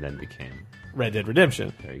 and then became Red Dead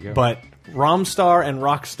Redemption. There you go. But Romstar and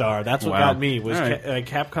Rockstar, that's what Wow. got me. Was All right.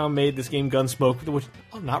 Capcom made this game Gunsmoke, which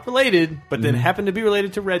not related, but then happened to be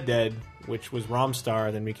related to Red Dead, which was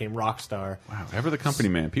Romstar, then became Rockstar. Wow, ever the company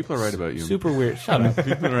man. People are right about you. Super weird. Shut up.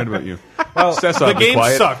 People are right about you. Well, The game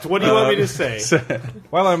sucked. What do you want me to say?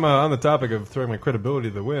 While I'm on the topic of throwing my credibility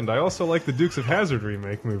to the wind, I also like the Dukes of Hazzard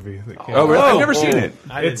remake movie. That came Oh, out. really? I've never seen it.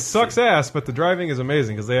 I didn't It sucks ass, but the driving is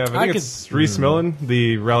amazing because they have. I think I it's Reese Millen,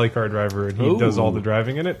 the rally car driver, and he Ooh. does all the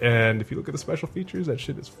driving in it. And if you look at the special features, that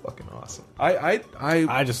shit is fucking awesome.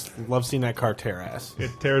 I just love seeing that car tear ass.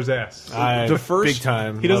 It tears ass. The first- big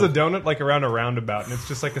time. He does a Love- donut like around a roundabout, and it's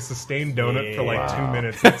just like a sustained donut for like Yeah. 2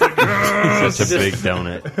 minutes. It's like, Such a big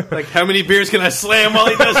donut. like how many beers can I slam while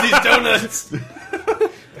he does these donuts?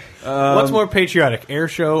 What's more patriotic, air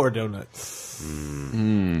show or donuts?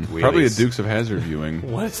 Probably a Wheelies. Dukes of Hazzard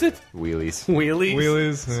viewing. What is it? Wheelies. Wheelies. wheelies.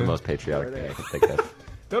 It's the most patriotic thing I can think of.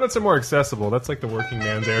 Donuts are more accessible. That's like the working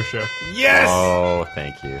man's air show. Yes. Oh,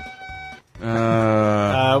 thank you.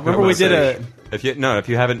 Remember we did a. If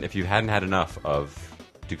you hadn't had enough of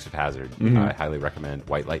Dukes of Hazzard, I highly recommend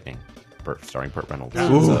White Lightning, starring Burt Reynolds. It's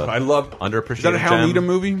Ooh, a I love. underappreciated Is that a Hal gem. Needham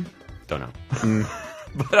movie? Don't know,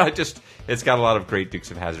 but it's got a lot of great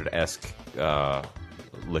Dukes of Hazzard-esque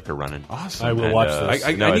liquor running. Awesome. I will And, watch this.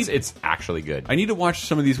 I no, need- it's actually good. I need to watch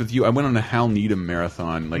some of these with you. I went on a Hal Needham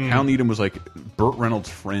marathon. Like Hal Needham was like Burt Reynolds'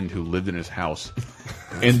 friend who lived in his house,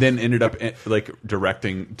 and then ended up like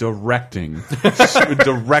directing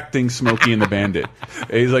Smokey and the Bandit.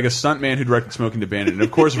 He's like a stuntman who directed Smokey and the Bandit, and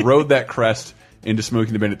of course rode that crest into Smokey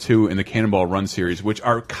and the Bandit 2 and the Cannonball Run series, which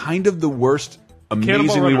are kind of the worst. Amazingly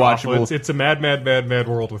Cannonball Run are awful. watchable. It's a mad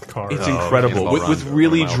world with cars. It's incredible Cannonball with Run,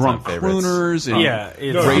 really one of my drunk all-time favorites. crooners and Yeah,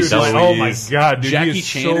 it's No, Ray dude, Delies. oh my god, dude, he Jackie is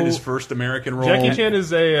Chan so, in his first American role. Jackie Chan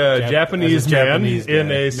is a Japanese man Japanese guy. in a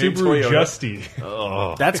Named Subaru Toyota.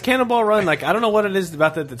 Justy. That's Cannonball Run. Like I don't know what it is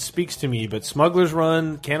about that speaks to me, but Smuggler's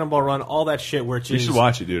Run, Cannonball Run, all that shit. Where it's You should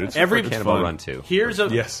watch it, dude. It's Every- it's Cannonball fun. Run 2.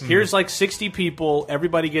 Here's like 60 people.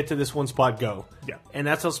 Everybody get to this one spot. Go. Yeah. And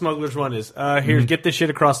that's how Smuggler's Run is. Here's get this shit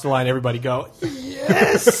across the line. Everybody go.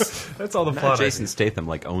 That's all the Now plot. Jason Statham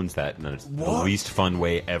owns that in the least fun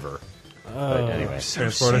way ever. But anyway,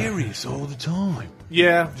 Transporter. Serious all the time.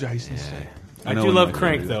 Yeah. Jason. I know do we love might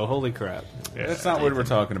Crank do though. Holy crap. That's not what we're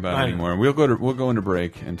talking about I know. anymore. We'll go into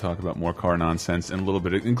break and talk about more car nonsense and a little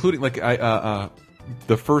bit, including like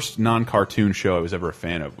the first non-cartoon show I was ever a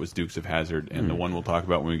fan of was Dukes of Hazzard, and the one we'll talk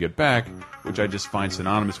about when we get back, which I just find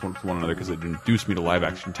synonymous with one another because it introduced me to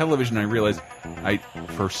live-action television. I realized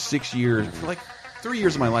for 6 years, for like 3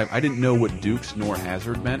 years of my life, I didn't know what Dukes nor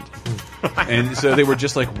Hazard meant. And so they were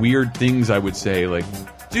just like weird things I would say, like,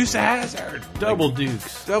 Deuce Hazard! Double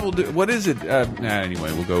Dukes. Double Dukes. What is it?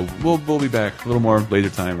 Anyway, we'll be back. A little more later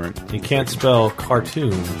time. Right? You can't spell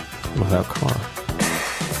cartoon without car.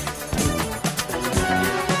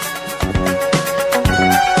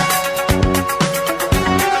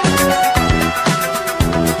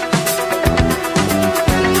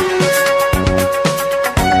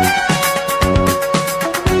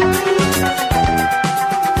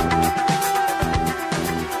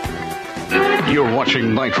 You're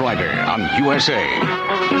watching Knight Rider on USA.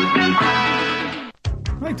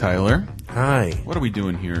 Hi, Tyler. Hi. What are we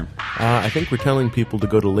doing here? I think we're telling people to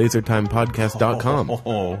go to lasertimepodcast.com.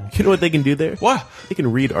 Oh. You know what they can do there? What? They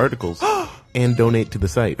can read articles and donate to the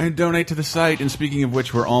site. And donate to the site. And speaking of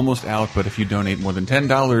which, we're almost out, but if you donate more than $10,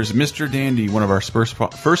 Mr. Dandy, one of our first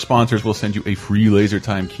sponsors, will send you a free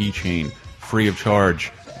LaserTime keychain, free of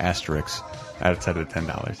charge, asterisk. Outside of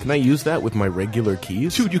 $10. Can I use that with my regular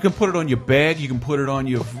keys? Dude, you can put it on your bed. You can put it on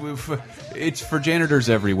your... It's for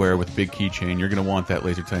janitors everywhere with big keychain. You're going to want that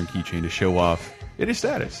LaserTime keychain to show off it is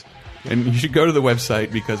status. And you should go to the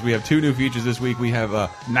website because we have 2 new features this week. We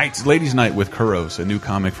have Ladies' Night with Kuros, a new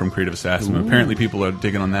comic from Creative Assassin. Ooh. Apparently people are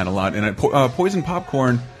digging on that a lot. And at Poison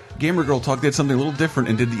Popcorn, Gamer Girl Talk did something a little different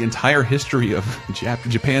and did the entire history of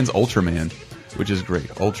Japan's Ultraman, which is great.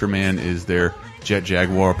 Ultraman is their Jet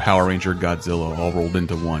Jaguar, Power Ranger, Godzilla, all rolled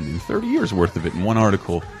into one in 30 years worth of it in one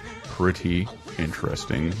article. Pretty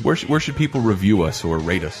interesting. Where should people review us or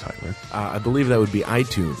rate us, Tyler? I believe that would be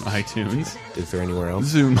iTunes. iTunes. Is there anywhere else?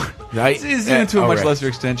 Zoom. Zoom to a much right. lesser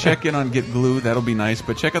extent. Check in on Get Glue. That'll be nice.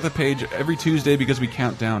 But check out the page every Tuesday because we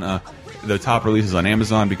count down the top releases on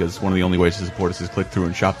Amazon because one of the only ways to support us is click through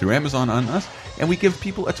and shop through Amazon on us. And we give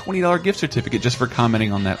people a $20 gift certificate just for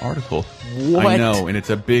commenting on that article. What? I know, and it's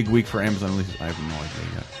a big week for Amazon releases. I have no idea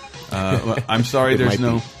yet. I'm sorry there's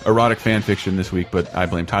no erotic fan fiction this week, but I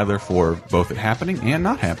blame Tyler for both it happening and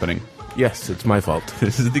not happening. Yes, it's my fault.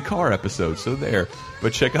 This is the car episode, so there.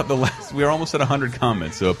 But check out the last... We are almost at 100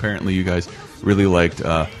 comments, so apparently you guys really liked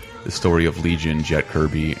the story of Legion, Jet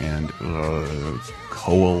Kirby, and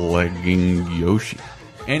Koa-legging Yoshi.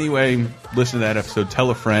 Anyway, listen to that episode. Tell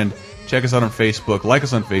a friend. Check us out on Facebook. Like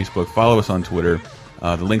us on Facebook. Follow us on Twitter.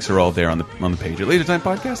 The links are all there on the page at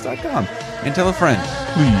lasertimepodcast.com. And tell a friend,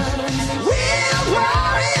 please.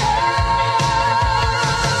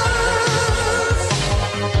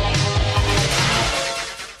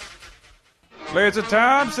 Laser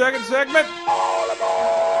Time, second segment. All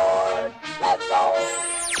aboard. Let's go.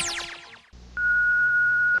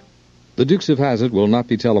 The Dukes of Hazzard will not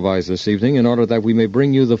be televised this evening in order that we may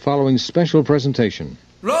bring you the following special presentation.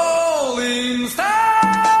 Rolling Stone!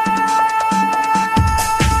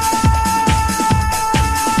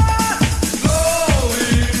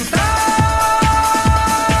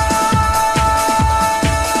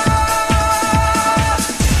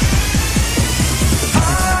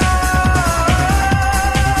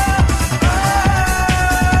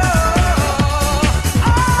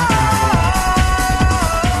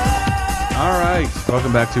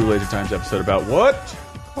 Welcome back to Laser Time's episode about what?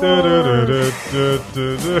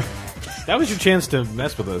 That was your chance to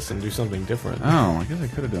mess with us and do something different. Oh, I guess I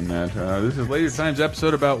could have done that. This is Laser Time's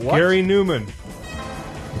episode about what? Gary Newman.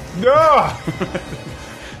 No!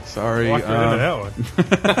 Sorry. Walked right into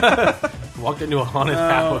that one. Walked into a haunted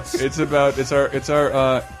house. It's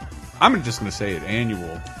our I'm just going to say it,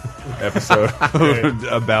 annual episode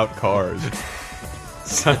about cars.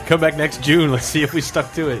 So come back next June. Let's see if we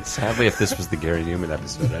stuck to it. Sadly, if this was the Gary Newman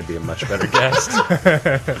episode, I'd be a much better guest.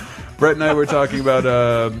 Brett and I were talking about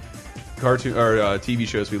cartoon or TV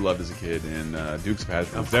shows we loved as a kid, and Dukes of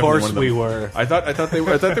Hazzard. Of course, we were. I thought they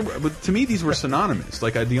were. But to me, these were synonymous.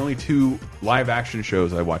 Like the only 2 live action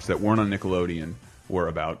shows I watched that weren't on Nickelodeon were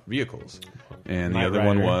about vehicles, and the other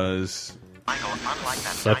one was. Michael, unlike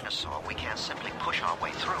that dinosaur, we can't simply push our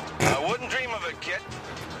way through. I wouldn't dream of it, kid.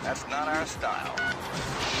 That's not our style.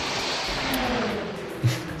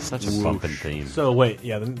 Such a bumping theme. So wait,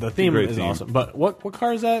 yeah, the theme is awesome. But what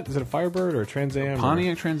car is that? Is it a Firebird or a Trans Am?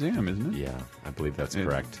 Pontiac Trans Am, isn't it? Yeah, I believe that's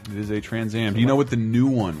correct. It is a Trans Am. Do you know what the new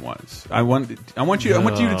one was? I want you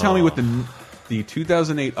to tell me what the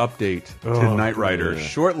 2008 update to Knight Rider,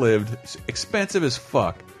 short-lived, expensive as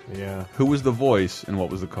fuck. Yeah. Who was the voice and what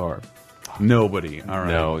was the car? Nobody. All right.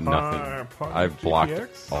 No, nothing. I've blocked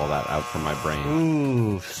all that out from my brain.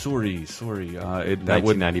 Ooh, sorry.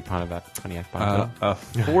 1990 Pontiac Pontiac. A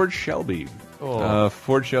Ford Shelby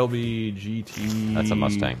Ford Shelby GT. That's a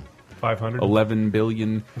Mustang. 500. 11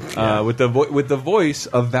 billion. With the voice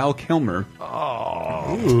of Val Kilmer.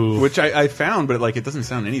 Which I found, but like it doesn't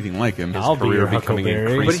sound anything like him. I'll be your becoming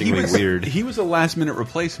Huckleberry. increasingly weird. He was a last minute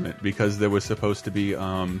replacement because there was supposed to be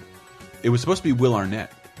it was supposed to be Will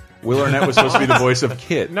Arnett. Will Arnett was supposed to be the voice of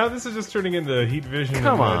Kit. Now this is just turning into Heat Vision.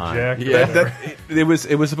 Come and, on. Jack. Yeah, it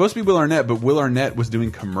was supposed to be Will Arnett, but Will Arnett was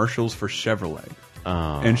doing commercials for Chevrolet.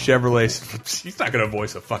 And Chevrolet, he's not going to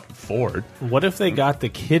voice a fucking Ford. What if they got the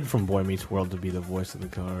kid from Boy Meets World to be the voice of the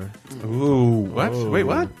car? Ooh, what? Oh. Wait,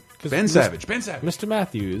 what? Ben Savage. Mr.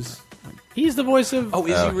 Matthews. He's the voice of... Oh,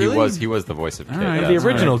 is he really? He was the voice of Kit. Right, the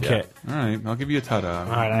original Kit. All right, I'll give you a ta-da. All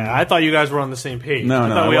right, I thought you guys were on the same page. No, I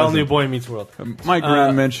no, thought I we all wasn't. knew Boy Meets World. Mike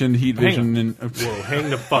Graham mentioned Heat Hang Vision. on. And, Whoa,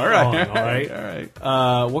 hang the fuck all right, on, all right?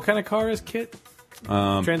 all right. What kind of car is Kit?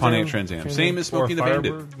 Pontiac Trans Am. Same as Smokey the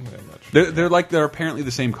Bandit. Firebird? They're apparently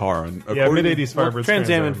the same car. And Yeah, mid-80s Well, Firebird. Trans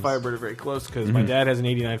Am and Firebird are very close because my dad has an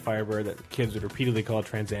 '89 Firebird that kids would repeatedly call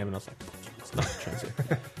Trans Am, and I was like, it's not Trans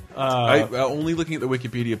Am. Only looking at the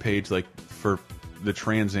Wikipedia page, like for the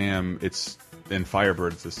Trans Am, and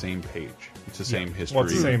Firebird, it's the same page. It's the same history. Well,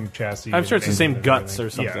 it's the same chassis. I'm sure it's the and same engine guts and or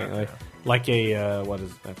something. everything. Like a what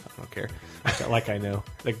is? I don't care. Like I know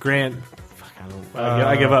the Grand. Fuck,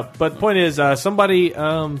 I give up. But the point is, somebody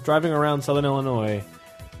driving around Southern Illinois.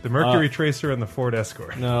 The Mercury Tracer and the Ford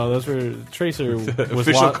Escort. No, those were Tracer. Was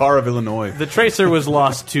official car of Illinois. The Tracer was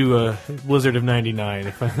lost to Blizzard of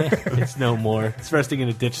 '99. It's no more. It's resting in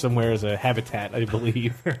a ditch somewhere as a habitat, I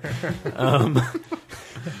believe.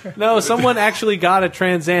 No, someone actually got a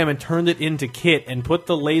Trans Am and turned it into Kit and put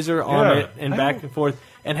the laser on it and back and forth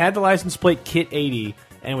and had the license plate Kit 80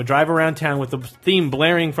 and would drive around town with the theme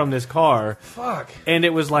blaring from this car. Fuck. And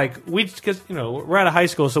it was like, because, we're out of high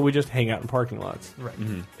school, so we just hang out in parking lots. Right.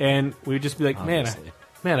 And we'd just be like, man,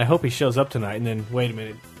 I hope he shows up tonight. And then, wait a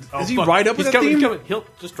minute. Does he ride up with He's that coming, theme? he's coming. He'll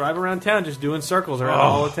just drive around town, just doing circles around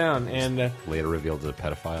all the town. And Later revealed as a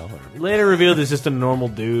pedophile. later revealed as just a normal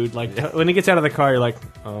dude. Like, when he gets out of the car, you're like,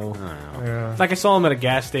 oh. Yeah. It's like I saw him at a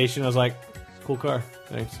gas station. I was like, cool car.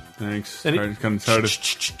 Thanks. Thanks. And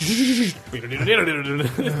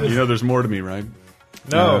There's more to me, right?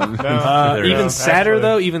 No. Even sadder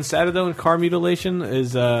though in car mutilation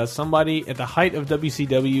is somebody at the height of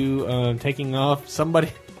WCW taking off somebody.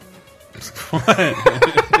 I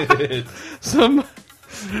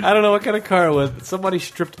don't know what kind of car it was, but somebody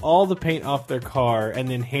stripped all the paint off their car and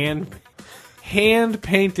then hand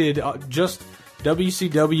painted just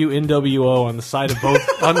WCW NWO on the side of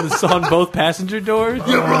both on both passenger doors.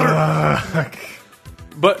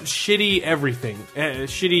 But shitty everything.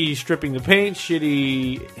 Shitty stripping the paint,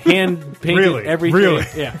 shitty hand painting everything. Really?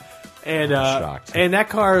 Yeah. And shocked. and that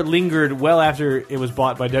car lingered well after it was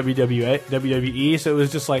bought by WWE, so it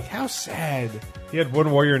was just like, how sad. He had one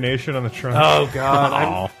Warrior Nation on the trunk. Oh,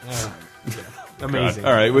 God. Amazing.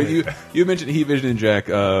 All right. Well, you mentioned Heat Vision and Jack.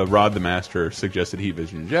 Rod the Master suggested Heat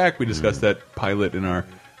Vision and Jack. We discussed that pilot in our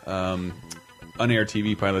on-air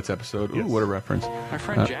TV pilots episode. Ooh, what a reference. My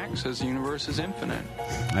friend Jack says the universe is infinite.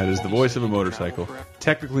 That is the voice of a motorcycle.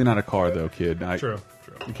 Technically not a car, though, kid. True.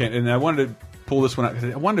 You can't. And I wanted to pull this one out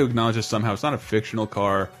because I wanted to acknowledge this somehow. It's not a fictional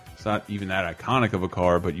car. It's not even that iconic of a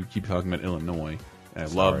car, but you keep talking about Illinois. And I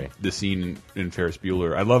love the scene in Ferris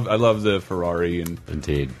Bueller. I love the Ferrari and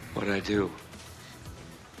Indeed. What did I do?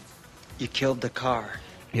 You killed the car.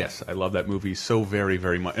 Yes, I love that movie so very,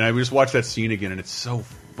 very much. And I just watched that scene again, and it's so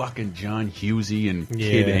fucking John Hughesy and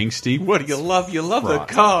Kid Angsty. What do you love? You love the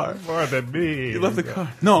car more than me. You love the car.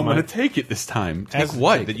 No, I'm going to take it this time. Take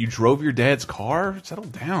what? That you drove your dad's car? Settle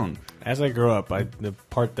down. As I grow up, the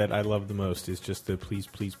part that I love the most is just the please,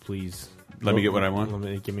 please, please. Let me get what I want. Let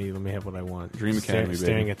me have what I want. Dream Academy,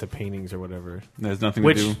 staring baby. at the paintings or whatever. That has nothing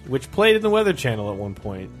to do. Which played in the Weather Channel at one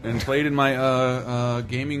point, and played in my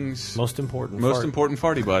gaming's most important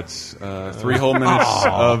farty butts. 3 whole minutes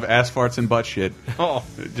of ass farts and butt shit.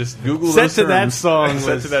 Just Google set those to terms. that song.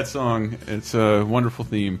 Set to that song. It's a wonderful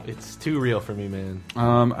theme. It's too real for me, man.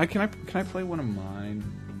 Can I play one of mine?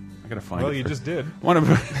 I gotta find it. Well, you just did. One of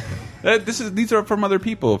these are from other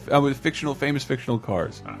people. Famous fictional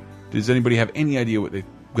cars. Does anybody have any idea what they're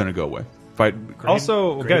gonna go with?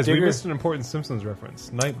 Also, guys, we missed an important Simpsons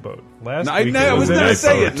reference. Night Boat. Last week. I was gonna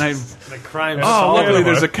say it. The crime. Luckily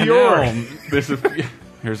there's a canal.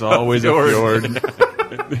 There's always a fjord.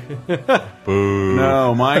 Boo.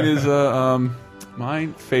 No, mine is my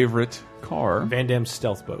favorite car. Van Damme's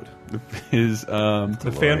stealth boat. Is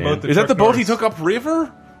the fan boat? Is that the boat he took up river?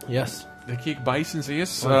 Yes. The kick bisons,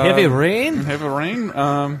 yes. Heavy rain? Heavy rain.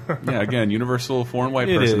 Yeah, again, universal foreign white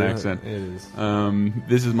person accent. It is.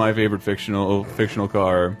 This is my favorite fictional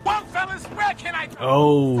car. One fella scratch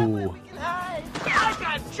Oh. I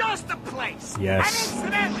got just the place. Yes. And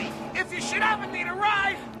incidentally, if you should ever need a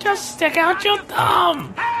ride, just stick out your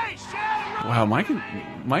thumb. Hey, share Wow,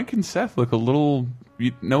 Mike and Seth look a little.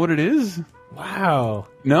 You know what it is? Wow.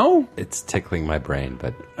 No? It's tickling my brain,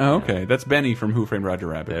 but... Oh, okay. That's Benny from Who Framed Roger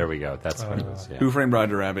Rabbit. There we go. That's what it is. Yeah. Who Framed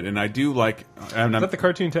Roger Rabbit. And I do like... Is that the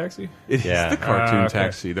cartoon taxi? It is the cartoon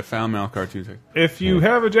taxi. The foul-mouthed cartoon taxi. If you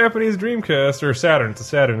have a Japanese Dreamcast, or Saturn, it's a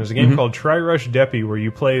Saturn, there's a game called Tri-Rush Deppy where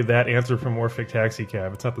you play that anthropomorphic taxi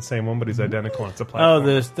cab. It's not the same one, but he's identical. It's a platform.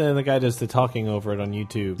 Oh, the guy does the talking over it on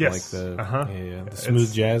YouTube. Yes. Like the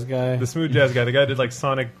smooth jazz guy. The smooth jazz guy. The guy did like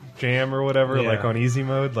Sonic Jam or whatever, like on easy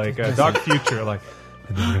mode, like Doc Future, like...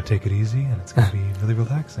 And then we're going to take it easy, and it's going to be really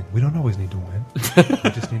relaxing. We don't always need to win. We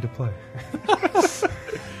just need to play.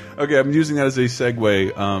 Okay, I'm using that as a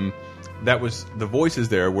segue. That was the voices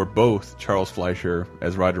there were both Charles Fleischer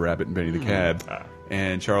as Roger Rabbit and Benny the Cab.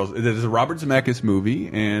 And Charles, it is a Robert Zemeckis movie,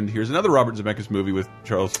 and here's another Robert Zemeckis movie with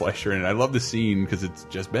Charles Fleischer, and I love the scene because it's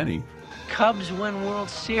just Benny. Cubs win World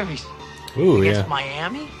Series. Ooh, Against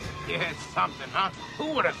Miami? Yeah, it's something, huh?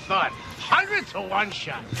 Who would have thought? 100 to 1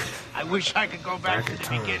 shot. I wish I could go back to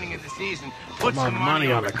the beginning of the season, put some money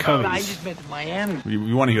on the Cubs. I just meant Miami.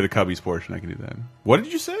 You want to hear the Cubbies portion? I can do that. What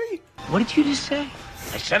did you say? What did you just say?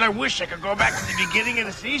 I said I wish I could go back to the beginning of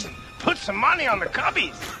the season, put some money on the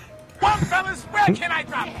Cubbies. Well, fellas, where can I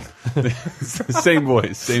drop it? Same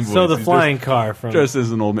voice, same voice. So the flying car from... Just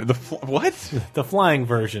as an old man. What? The flying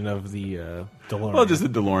version of the DeLorean. Well, just the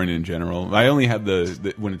DeLorean in general. I only have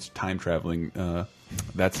the when it's time traveling,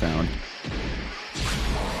 that sound.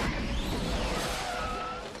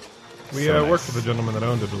 We worked with a gentleman that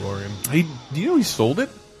owned a DeLorean. Do you know he sold it?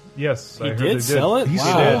 Yes, he did sell it. He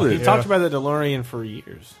Wow. sold it. He talked about the DeLorean for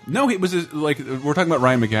years. No, it was like we're talking about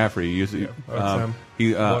Ryan McCaffrey.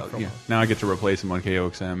 Now I get to replace him on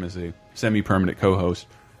KOXM as a semi-permanent co-host.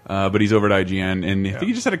 But he's over at IGN, and I think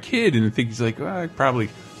he just had a kid, and I think he's like, I probably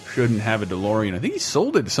shouldn't have a DeLorean. I think he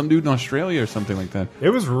sold it to some dude in Australia or something like that. It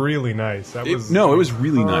was really nice. It was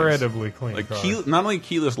really nice. Incredibly clean. Like not only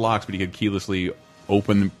keyless locks, but he could keylessly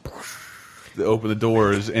open the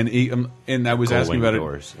doors, and I was asking about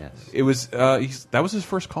doors, it. Yes. It was that was his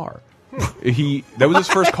first car. That was his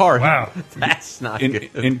first car. Wow, that's not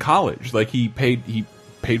good. In college. Like he paid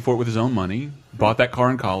for it with his own money, bought that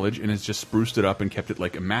car in college, and has just spruced it up and kept it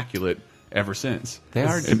like immaculate ever since. They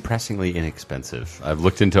are depressingly inexpensive. I've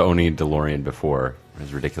looked into owning a DeLorean before.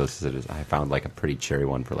 As ridiculous as it is, I found like a pretty cherry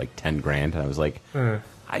one for like $10,000, and I was like,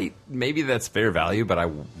 maybe that's fair value, but I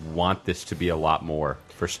want this to be a lot more.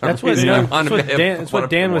 For some reason, that's what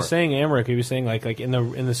Dan was saying. Emmerich, he was saying like in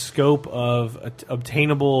the scope of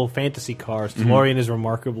obtainable fantasy cars, DeLorean is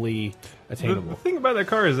remarkably attainable. The thing about that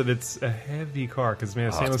car is that it's a heavy car because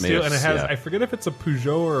it's stainless steel, and it has I forget if it's a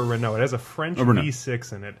Peugeot or a Renault. It has a French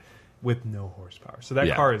V6 in it with no horsepower. So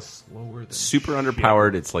that car is slower than super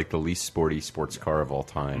underpowered. It's like the least sporty sports car of all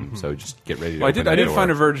time. So just get ready to open I did find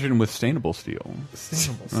a version with stainable steel.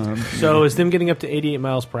 So is them getting up to 88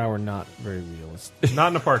 miles per hour not very realistic? Not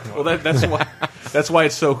in a parking lot. Well, that's why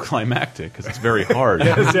it's so climactic, because it's very hard.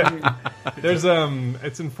 There's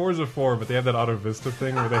it's in Forza 4, but they have that Auto Vista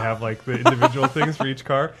thing where they have like the individual things for each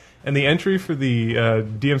car. And the entry for the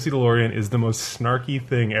DMC DeLorean is the most snarky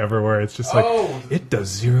thing ever, where it's just like, it does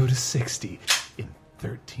 0 to 60 in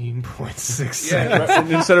 13.6 seconds.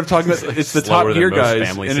 And instead of talking about it's the Top Gear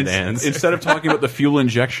guys, sedans. Instead of talking about the fuel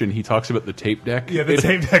injection, he talks about the tape deck. Yeah, the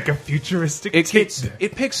tape deck, a futuristic tape deck.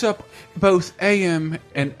 It picks up both AM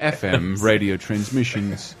and FM radio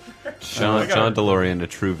transmissions. John DeLorean, a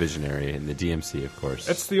true visionary in the DMC, of course.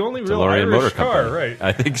 That's the only real DeLorean Irish car, right?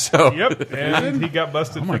 I think so. Yep, and he got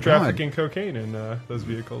busted for trafficking cocaine in those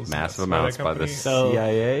vehicles. Massive amounts by the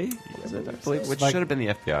CIA, which should have been the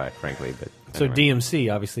FBI, frankly. But so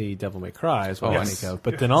DMC, obviously, Devil May Cry is what Nico.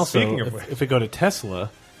 But then also, if we go to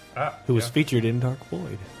Tesla, who was featured in Dark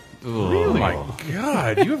Void. Really? Oh my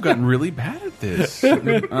God! You have gotten really bad at this.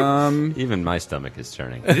 Even my stomach is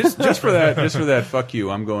turning. Just for that. Fuck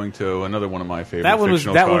you! I'm going to another one of my favorite. That one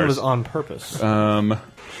cars. was on purpose.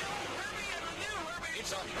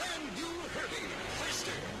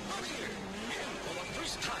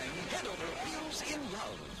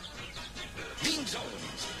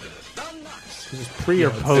 Is this pre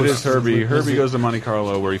or post? It is Herbie. Herbie goes to Monte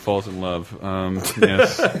Carlo where he falls in love.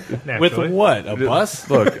 Yes. With what? A bus?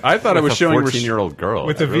 Look, I thought I was showing a 14-year-old girl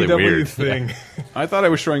with a really VW weird thing. I thought I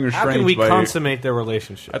was showing restraint. How can we consummate their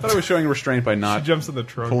relationship? I thought I was showing restraint by not jumps in the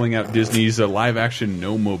trunk. Pulling out Disney's live-action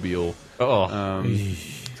No-Mobile. Oh.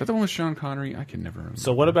 Is that the one with Sean Connery? I can never remember.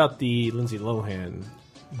 So what about the Lindsay Lohan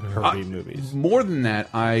Herbie movies. More than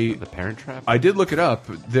that, The Parent Trap. I did look it up.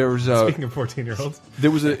 There was Speaking of 14-year-olds,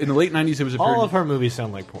 there was in the late '90s. There was a period, All of her movies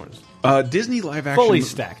sound like porns. Disney live action, Fully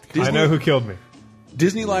stacked. Disney, I Know Who Killed Me.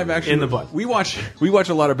 Disney live action In the butt. We watch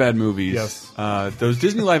a lot of bad movies. Yes. Those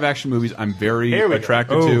Disney live action movies, I'm very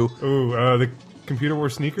attracted to. The Computer Wore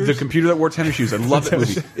Sneakers. The Computer That Wore Tennis Shoes. I love that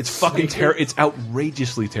movie. It's fucking terrible. It's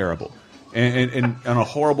outrageously terrible, and on a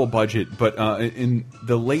horrible budget. But in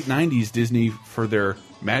the late '90s, Disney, for their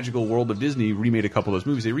magical world of Disney, remade a couple of those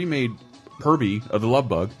movies. They remade Herbie of the Love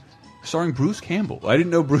Bug, starring Bruce Campbell. I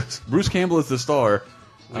didn't know Bruce Campbell is the star.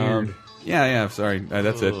 Weird. Yeah. Sorry,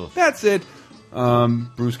 that's it. That's it.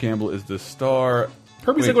 Bruce Campbell is the star.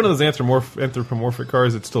 Herbie's like one of those anthropomorphic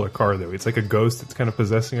cars. It's still a car though. It's like a ghost that's kind of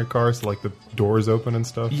possessing a car. So like the doors open and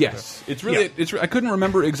stuff. Yes, it's really. I couldn't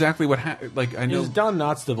remember exactly what happened. Like I know Is Don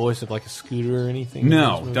Knotts the voice of like a scooter or anything?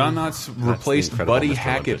 No, Don Knotts replaced Buddy Mr.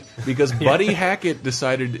 Hackett Olympic. because Buddy Hackett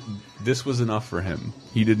decided this was enough for him.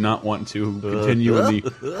 He did not want to continue in the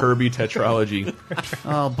Herbie tetralogy.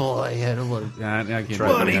 Oh boy, I had a look. I can't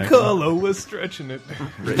Buddy Carlo was stretching it.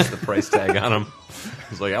 Raise the price tag on him.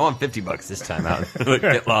 He's like, I want $50 this time out.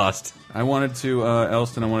 Get lost. I wanted to,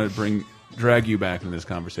 Elston. I wanted to drag you back into this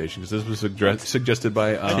conversation because this was suggested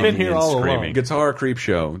by. I've been here all along. Guitar Creep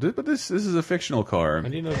Show, but this is a fictional car. I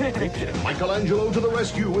didn't know the Creep Show. Michelangelo to the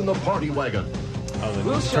rescue in the party wagon.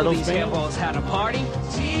 We'll show these hellballs how to party.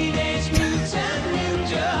 Teenage Mutant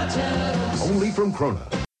Ninja Turtles. Only from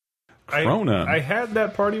Krona. I had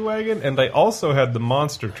that party wagon, and I also had the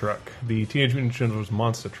monster truck, the Teenage Mutant Ninja Turtles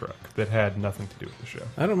monster truck, that had nothing to do with the show.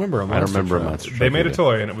 I don't remember a monster I don't remember truck. a monster truck. They made a either.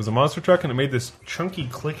 toy, and it was a monster truck, and it made this chunky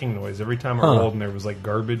clicking noise every time it rolled, and there was like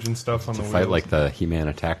garbage and stuff on the wheels. Fight like the He-Man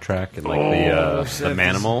attack track and like the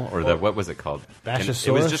Manimal or the what was it called? Bashosaurus?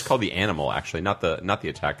 It was just called the Animal, actually, not the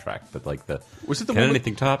attack track, but like the Was it the Can one with-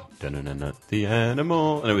 Anything Top? Dun-dun-dun-dun, the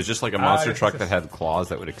Animal, and it was just like a monster truck that had claws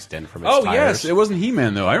that would extend from its Oh tires. yes, it wasn't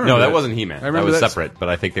He-Man though. I remember. No, that wasn't He-Man. I remember that was that. separate, but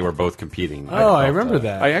I think they were both competing. Oh, I remember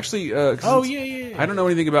that. I actually. 'Cause Oh, it's- yeah. I don't know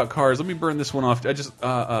anything about cars. Let me burn this one off. I just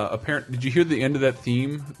apparent. Did you hear the end of that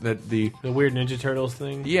theme? That the Weird Ninja Turtles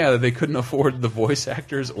thing? Yeah, that they couldn't afford the voice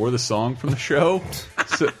actors or the song from the show.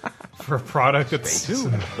 So, for a product that's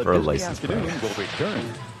for a license.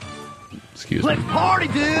 Excuse me. Party,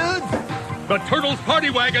 dude! The Turtles Party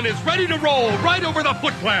Wagon is ready to roll right over the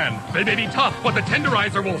Foot Clan. They may be tough, but the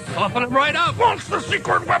tenderizer will soften them right up. What's the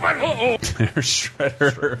secret weapon? Uh-oh. There's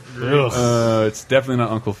Shredder. It's definitely not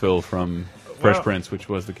Uncle Phil from Fresh Prince, which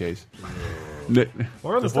was the case.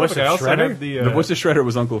 Or on The the voice voice of I also Shredder? had the voice of Shredder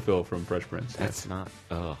was Uncle Phil from Fresh Prince. That's not.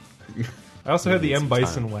 Ugh. I also had the M.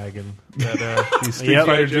 Bison wagon. That, these Street Yep.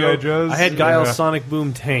 Fighter G.I. Joes. I had Guile's Sonic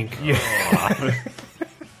Boom tank.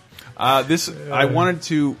 I wanted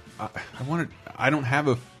to. I don't have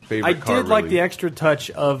a favorite. I car, did like really. the extra touch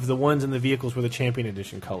of the ones in the vehicles were the Champion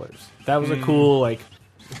Edition colors. That was a cool, like.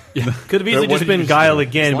 Could have easily What just did been you Guile just do?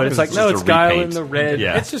 again, As but long it's as like, it's no, just it's a Guile repaint. in the red.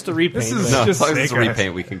 Yeah. It's just a repaint. This is No, just as long as it's a Snake Eyes.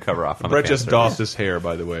 repaint, we can cover off on Brett the just Panzer. doffed his hair,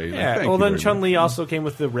 by the way. Yeah, Thank well, you then very much. Chun-Li also came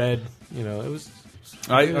with the red. You know, it was.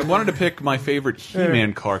 I wanted to pick my favorite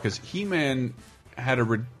He-Man car because He-Man had a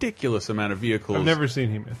ridiculous amount of vehicles. I've never seen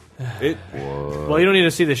He-Man. Well, you don't need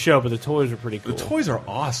to see the show, but the toys were pretty cool. The toys are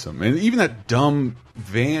awesome, and even that dumb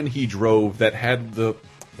van he drove that had the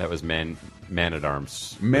That was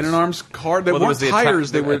Man-at-Arms. Man-at-Arms car that Well, there weren't was the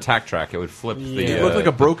tires. They They were. attack track. It would flip. It looked like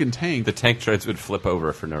a broken tank. The tank treads would flip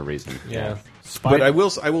over for no reason. Yeah. But I will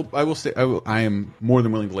say I am more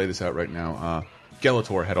than willing to lay this out right now.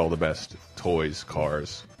 Skeletor had all the best toys,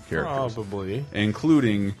 cars, characters, Probably.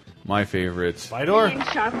 including my favorite. Spidor? And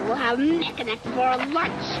Shark will have Mechanic for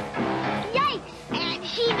lunch. Yikes! And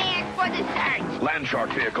He-Man for dessert. Land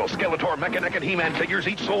Shark vehicle, Skeletor, Mechanic, and He-Man figures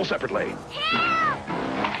each sold separately.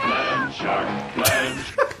 Land Shark, Land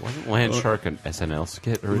Shark. Wasn't Land Shark an SNL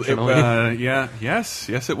skit originally? Yes,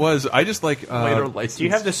 it was. I just like. Do you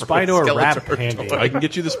have the Spidor wrap handy? I can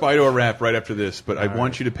get you the Spidor wrap right after this, but I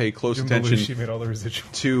want you to pay close Jim attention Belushi made all the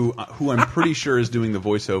residuals. to who I'm pretty sure is doing the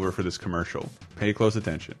voiceover for this commercial. Pay close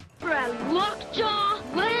attention. For a lockjaw,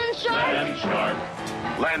 Land Shark. Land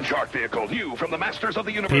Shark. Land Shark vehicle, new from the Masters of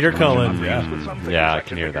the Universe. Peter Cullen. Yeah, I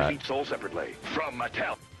can hear that. Each sold separately from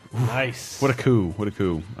Mattel. Nice. What a coup! What a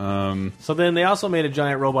coup! So then they also made a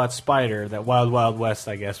giant robot spider that Wild Wild West,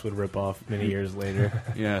 I guess, would rip off many years later.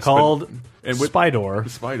 Yes, called and Spidor.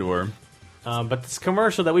 Spidor. But this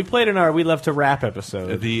commercial that we played in our We Love to Rap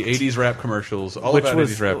episode, The 80s rap commercials, all which about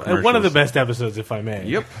was 80s rap commercials. one of the best episodes, if I may.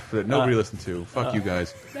 Yep, that nobody listened to. Fuck you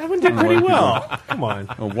guys. That one did pretty well. Come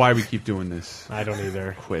on. Oh, why we keep doing this? I don't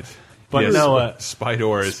either. Quit. But Yes, no,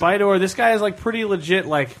 Spidor is. Spidor, this guy is like pretty legit.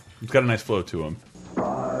 Like He's got a nice flow to him.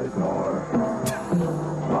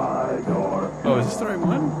 this the right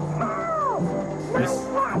one?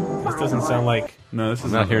 This doesn't sound like. No, this is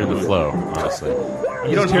I'm not hearing the flow, honestly.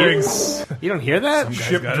 You don't hear that?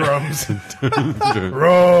 Ship drums.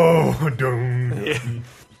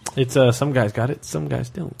 It's some guys got it, some guys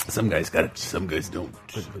don't. Some guys got it, some guys don't.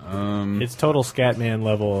 It's total Scatman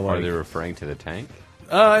level. Are Like, they referring to the tank?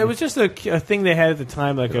 it was just a thing they had at the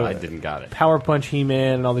time, like I didn't got it. Power Punch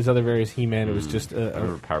He-Man and all these other various He-Man. It was just I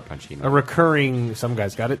remember Power Punch He-Man. a recurring. Some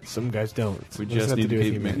guys got it, some guys don't. We What does just that have need to do to with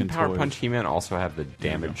keep He-Man? making Power toys. Punch He-Man also have the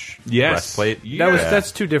damage Yes. breastplate?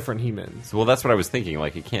 That's two different He-Mans. Well, that's what I was thinking.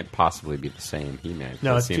 Like, it can't possibly be the same He-Man.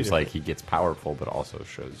 No, it it's two seems different. like he gets powerful, but also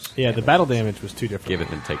shows. Yeah, the battle damage was two different.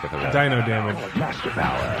 Giveth and taketh away. Dino damage. Master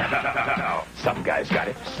power. Some guys got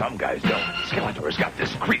it, some guys don't. Skeletor's got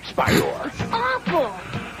this creep Spydor. Awful.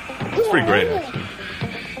 It's pretty great, actually.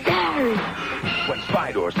 Gary. When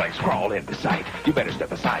Spydor's legs crawl into sight, you better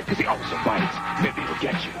step aside, because he also bites. Maybe he'll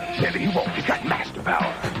get you, maybe he won't. He's got master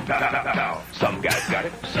power. Some guys got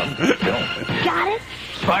it, some guys don't. Got it?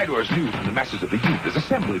 Spydor's new from the messes of the youth is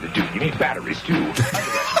assembly to do. You need batteries, too.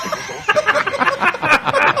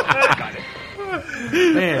 Got it.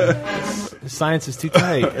 Man, science is too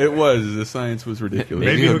tight. It was. The science was ridiculous.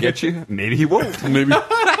 Maybe he'll get you. Maybe he won't. Maybe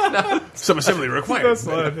some assembly required.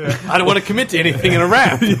 I don't want to commit to anything in a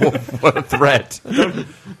rap. What a threat.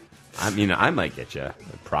 I mean, I might get you. I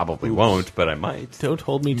probably won't, but I might. Don't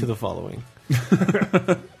hold me to the following.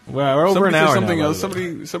 Well, we're over Somebody an say hour something now, else. by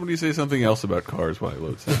the way. Somebody say something else about cars while I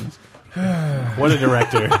load sounds. What a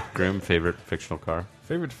director. Grim, favorite fictional car?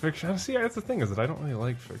 Favorite fiction? See, that's the thing is that I don't really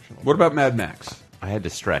like fictional. What about Mad Max? I had to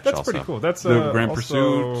stretch That's also. pretty cool. That's The Grand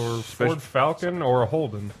also Pursuit, Ford Falcon or a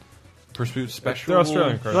Holden. Pursuit Special. They're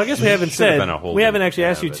Australian cars. Well, I guess we haven't Should've said. been a Holden. We haven't actually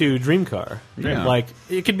asked you but- to Dream Car. Yeah. Like,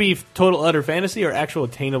 it could be total utter fantasy or actual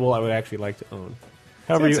attainable. I would actually like to own.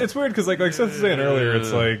 However, It's weird because like Seth was saying earlier,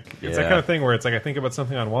 it's like it's that Yeah. kind of thing where it's like I think about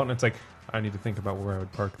something I want, and it's like I need to think about where I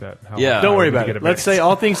would park that. How Yeah. I don't worry would about get it. Let's say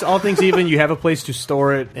all things even. You have a place to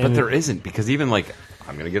store it. And But there isn't, because even like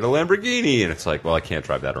I'm going to get a Lamborghini, and it's like, well, I can't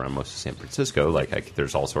drive that around most of San Francisco. Like,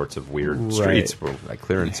 there's all sorts of weird Right. streets where like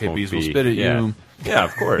clearance won't Hippies be. will spit at yeah. you. Yeah,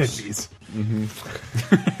 of course.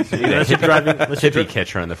 Unless you're driving, hippie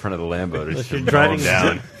catcher on the front of the Lambo to unless just you're mow driving him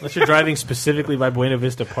down. Unless you're driving specifically by Buena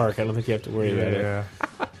Vista Park, I don't think you have to worry about it. Yeah.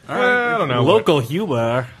 I don't know. Local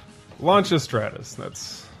humor. Launch a Stratus.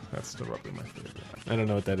 That's still probably my favorite. I don't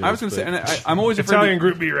know what that is. I was going to say, but- and I'm always afraid. Italian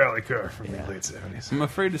Group B rally car from the late 70s. I'm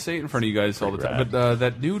afraid to say it in front of you guys all the time, but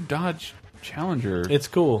that new Dodge Challenger, it's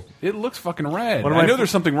cool. it looks fucking rad. One of I my know fr- there's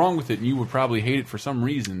something wrong with it, and you would probably hate it for some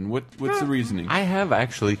reason. What's the reasoning? I have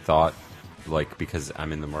actually thought, like, because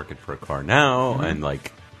I'm in the market for a car now, and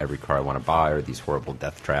like every car I want to buy are these horrible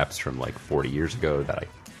death traps from like 40 years ago that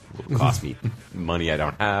will cost me money I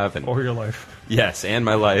don't have, and Or your life. yes, and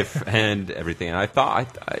my life and everything. And I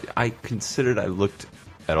thought I considered, I looked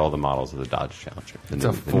at all the models of the Dodge Challenger. It's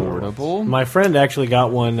affordable. My friend actually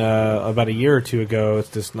got one about a year or two ago. It's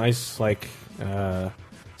this nice, like,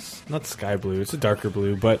 not sky blue. It's a darker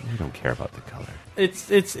blue, but I don't care about the color. it's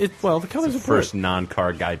well, the colors are First pretty.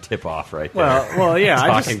 non-car guy tip-off right there. Well, yeah.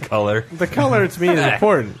 Talking color. The color to me is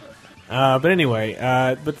important. But anyway,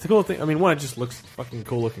 but the cool thing, I mean, one, it just looks fucking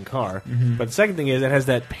cool looking car. But the second thing is, it has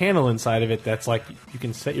that panel inside of it that's like you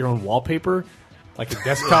can set your own wallpaper, like a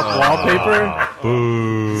desktop wallpaper.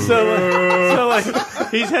 Boo. So like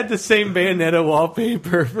he's had the same Bayonetta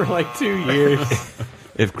wallpaper for like 2 years.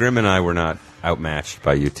 If Grim and I were not outmatched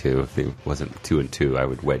by you two, if it wasn't 2 and 2, I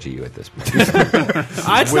would wedgie you at this point.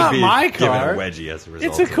 It's Would not be my given car. a wedgie as a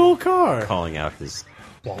result. It's a cool car. Calling out his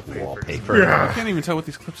wallpaper. I can't even tell what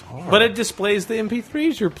these clips are. But it displays the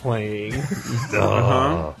MP3s you're playing.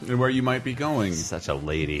 And where you might be going. Such a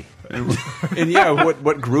lady. And yeah, what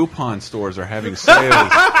Groupon stores are having sales.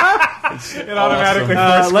 It automatically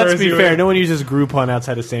Let's squares be you fair. in. No one uses Groupon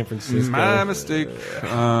outside of San Francisco. My mistake.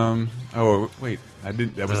 Oh wait, I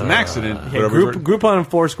did. That was an accident. Yeah, Groupon and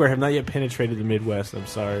Foursquare have not yet penetrated the Midwest. I'm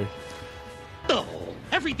sorry. Oh,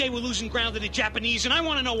 every day we're losing ground to the Japanese, and I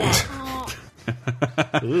want to know why.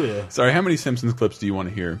 Sorry, how many Simpsons clips do you want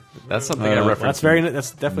to hear? That's something I referenced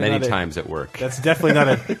That's definitely many not times at work. That's definitely not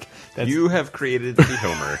a. That's, You have created the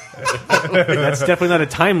Homer. that's definitely not a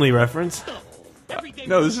timely reference. Every day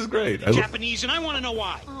No, we're this is great. losing to the Japanese, and I want to know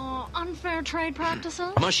why. Unfair trade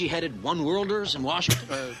practices? Mushy-headed one-worlders in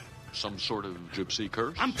Washington? Some sort of gypsy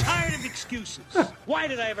curse? I'm tired of excuses. Why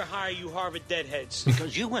did I ever hire you Harvard deadheads?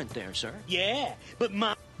 Because you went there, sir. Yeah, but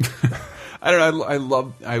my... I don't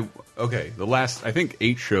know. Okay, the last I think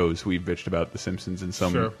 8 shows we've bitched about The Simpsons in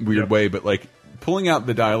some Sure. weird Yep. way, but like pulling out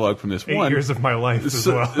the dialogue from this 8 one years of my life as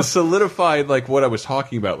well. solidified like what I was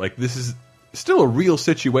talking about. Like this is still a real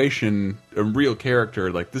situation, a real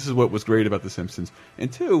character. Like, this is what was great about The Simpsons.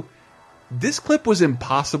 And two, this clip was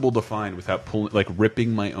impossible to find without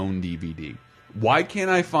ripping my own DVD. Why can't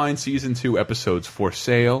I find season 2 episodes for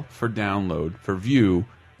sale, for download, for view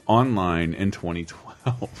online in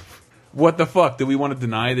 2012? What the fuck? Do we want to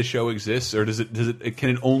deny the show exists, or can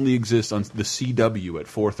it only exist on the CW at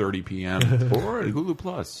 4:30 p.m. or Hulu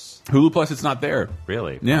Plus? Hulu Plus, it's not there.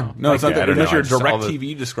 Really? Yeah, no, it's not there. Unless you're a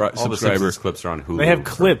DirecTV subscriber. All the Simpsons clips are on Hulu. They have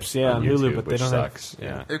clips, on YouTube, Hulu, but they don't sucks.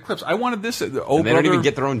 have. They have clips. I wanted this. And they don't even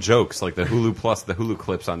get their own jokes. Like the Hulu Plus, the Hulu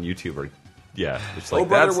clips on YouTube are. Yeah, it's like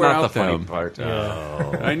that's not the funny part.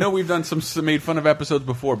 Yeah. I know we've done some made fun of episodes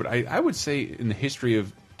before, but I would say in the history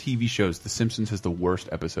of TV shows, The Simpsons has the worst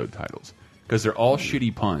episode titles because they're all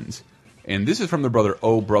shitty puns. And this is from the brother,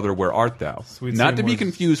 Oh Brother, Where Art Thou? Not to be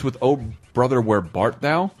confused with Oh Brother, Where Bart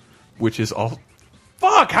Thou, which is all.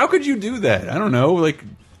 Fuck! How could you do that? I don't know. Like,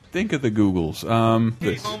 think of the Googles.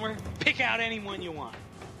 Hey, Homer, pick out anyone you want.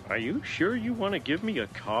 Are you sure you want to give me a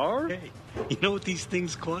car? Hey, you know what these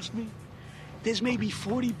things cost me? There's maybe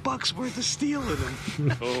 $40 worth of steel in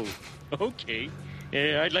them. Oh, okay.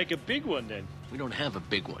 I'd like a big one then. We don't have a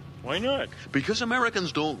big one. Why not? Because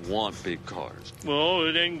Americans don't want big cars.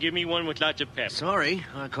 Well, then give me one with lots of pep. Sorry,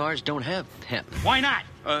 our cars don't have pep. Why not?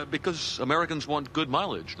 Because Americans want good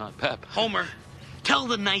mileage, not pep. Homer, tell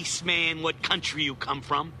the nice man what country you come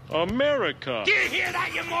from. America. Do you hear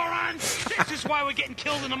that, you moron? This is why we're getting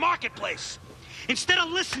killed in the marketplace. Instead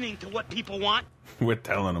of listening to what people want, we're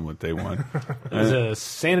telling them what they want. There's a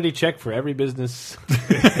sanity check for every business.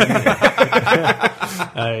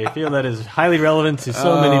 I feel that is highly relevant to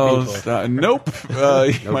so many people. Nope.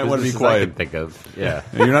 You might want to be quiet. I can think of. Yeah.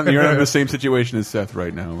 You're not in the same situation as Seth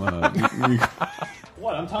right now.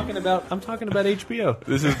 What I'm talking about HBO.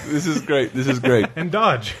 This is great. This is great. And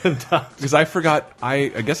Dodge. Because I forgot. I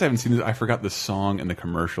guess I haven't seen this. I forgot the song and the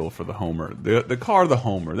commercial for the Homer. The car, the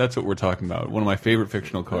Homer. That's what we're talking about. One of my favorite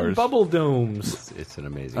fictional cars. Bubble domes. It's an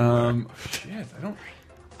amazing car. Shit,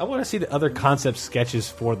 I want to see the other concept sketches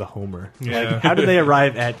for the Homer. Yeah. Like, how do they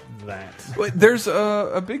arrive at that? Wait, there's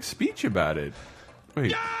a big speech about it.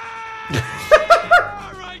 Wait. All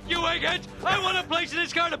right, you eggheads. I want a place in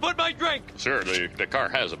this car to put my drink. Sir, the car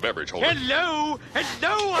has a beverage holder. Hello,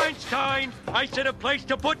 Einstein. I said a place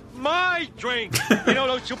to put my drink. You know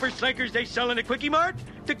those super slankers they sell in the Quickie Mart?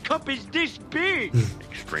 The cup is this big.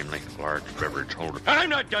 Extremely large beverage holder. I'm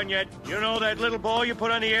not done yet. You know that little ball you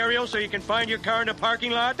put on the aerial so you can find your car in the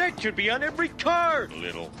parking lot? That should be on every car.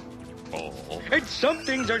 Little ball. And some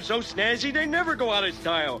things are so snazzy they never go out of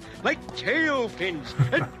style. Like tail fins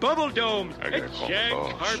and bubble domes and shag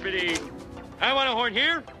carpeting. I want a horn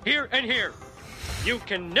here, here, and here. You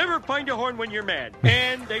can never find a horn when you're mad.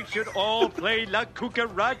 And they should all play La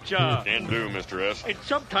Cucaracha. Can do, Mr. S. And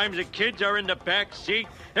sometimes the kids are in the back seat.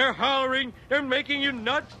 They're hollering. They're making you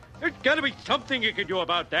nuts. There's got to be something you can do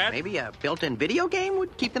about that. Maybe a built-in video game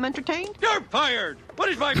would keep them entertained? You're fired. What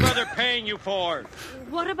is my brother paying you for?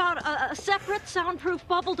 What about a separate soundproof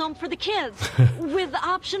bubble dome for the kids with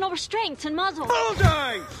optional restraints and muzzles?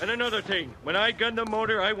 Bullseye! And another thing, when I gun the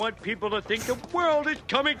motor, I want people to think the world is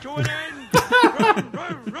coming to an end.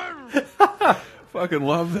 Run, run, run. Fucking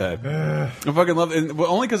love that. I fucking love it. And,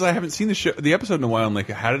 well, only because I haven't seen the episode in a while. I'm like,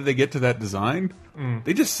 how did they get to that design?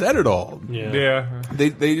 They just said it all. Yeah.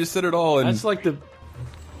 They just said it all. And that's like the.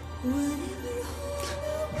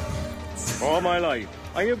 All my life,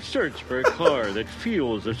 I have searched for a car that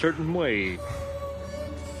feels a certain way.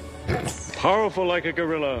 Powerful like a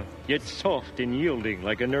gorilla, yet soft and yielding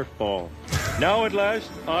like a Nerf ball. Now at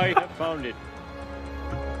last, I have found it.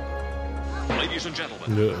 Ladies and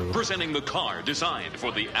gentlemen, presenting the car designed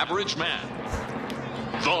for the average man,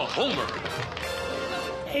 the Homer.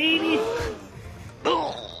 80.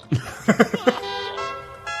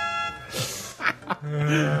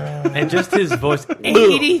 And just his voice.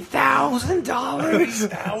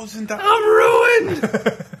 $80,000. I'm ruined.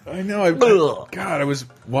 I know. God, I was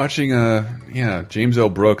watching. James L.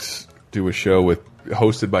 Brooks do a show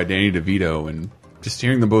hosted by Danny DeVito, and just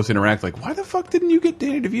hearing them both interact. Like, why the fuck didn't you get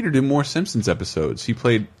Danny DeVito to do more Simpsons episodes? He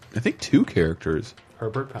played, I think, 2 characters.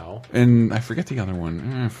 Herbert Powell. And I forget the other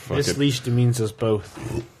one. This leash demeans us both.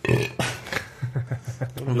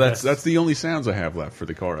 Well, that's the only sounds I have left for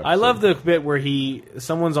the car episode. I love the bit where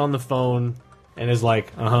someone's on the phone and is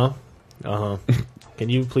like, can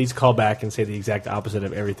you please call back and say the exact opposite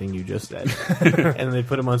of everything you just said? And they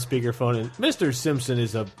put him on speakerphone, and Mr. Simpson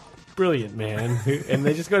is a brilliant man. And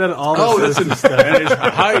they just go down all this stuff. And his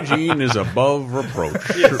hygiene is above reproach.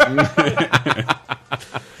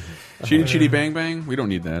 Chitty Chitty Bang Bang? We don't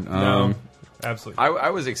need that. No, absolutely. I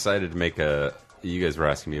was excited to make a you guys were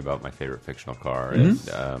asking me about my favorite fictional car, and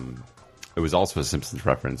it was also a Simpsons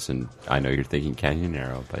reference. And I know you're thinking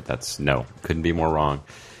Canyonero, but couldn't be more wrong.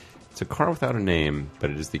 It's a car without a name, but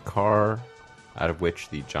it is the car out of which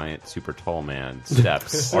the giant, super tall man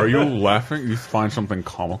steps. Are you laughing? You find something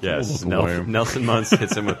comical? Yes. Nelson Muntz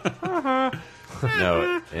hits him with.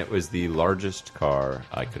 No, it was the largest car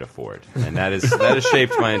I could afford, and that has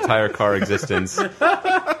shaped my entire car existence.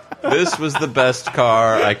 This was the best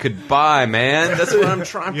car I could buy, man. That's what I'm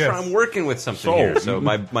trying. I'm working with something here. So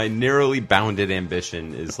my narrowly bounded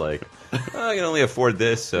ambition is like, I can only afford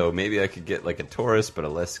this, so maybe I could get like a Taurus, but a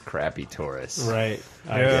less crappy Taurus. Right.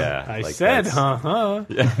 I said,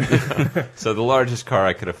 Yeah. So the largest car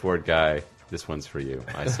I could afford, Guy. This one's for you.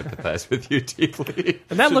 I sympathize with you deeply.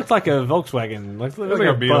 And that looked like a Volkswagen. It looked like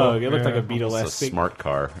a Bug. It looked like a Beetle. It's a smart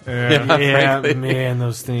car. Yeah, man,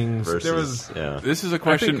 those things. This is a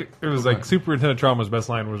question. I think it was like Superintendent Trauma's best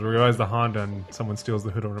line was, "We realize the Honda and someone steals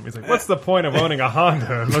the hood on him." He's like, "What's the point of owning a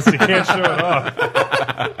Honda unless you can't show it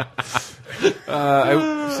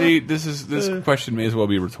off?" See, this question may as well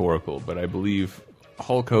be rhetorical, but I believe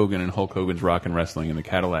Hulk Hogan and Hulk Hogan's Rockin' Wrestling and the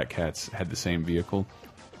Cadillac Cats had the same vehicle.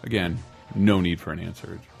 Again, no need for an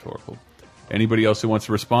answer. It's rhetorical. Anybody else who wants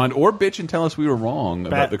to respond or bitch and tell us we were wrong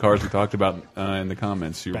about the cars we talked about in the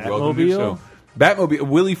comments, you're welcome to do so. Batmobile.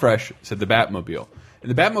 Willie Fresh said the Batmobile. And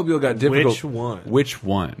the Batmobile got difficult. Which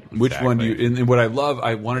one? Which one do you... And what I love,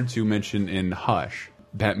 I wanted to mention in Hush,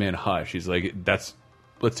 Batman Hush, he's like,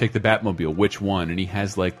 let's take the Batmobile. Which one? And he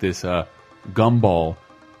has like this gumball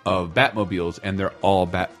of Batmobiles, and they're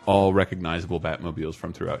all recognizable Batmobiles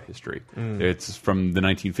from throughout history. It's from the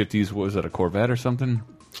 1950s. What was that, a Corvette or something?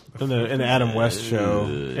 In the Adam West show,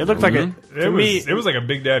 it looked like it was like a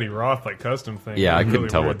Big Daddy Roth like custom thing. Yeah, I couldn't really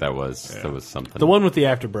tell weird. what that was. Yeah. That was something. The one with the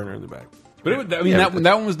afterburner in the back. But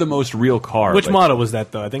that one was the most real car. Which model was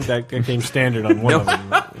that though? I think that came standard on one of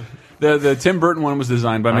them. The Tim Burton one was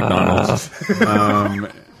designed by McDonald's.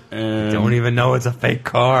 Don't even know it's a fake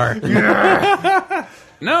car.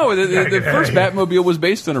 No, the first Batmobile was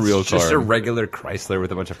based on a real car. Just a regular Chrysler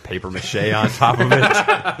with a bunch of paper mache on top of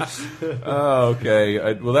it. Oh, okay.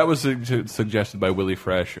 Well, that was suggested by Willie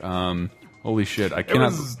Fresh. Holy shit, I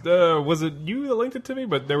cannot... Was it you that linked it to me?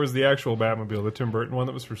 But there was the actual Batmobile, the Tim Burton one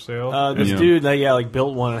that was for sale. This dude that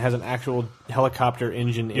built one and has an actual helicopter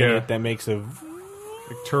engine in it that makes a...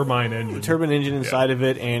 turbine engine inside of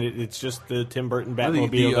it, and it's just the Tim Burton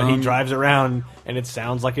Batmobile that he drives around, and it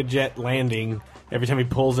sounds like a jet landing every time he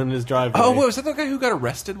pulls in his driveway. Oh, was that the guy who got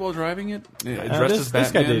arrested while driving it? Dressed as Batman?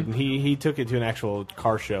 This guy did. He took it to an actual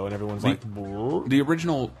car show, and everyone's like, the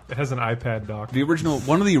original... It has an iPad dock.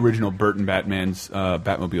 One of the original Burton Batman's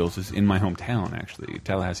Batmobiles is in my hometown, actually,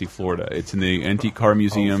 Tallahassee, Florida. It's in the Antique Car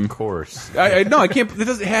Museum. Of course. No, I can't...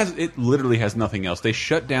 It literally has nothing else. They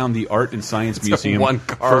shut down the Art and Science Museum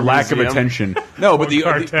for lack of attention. No, but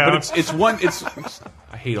it's one...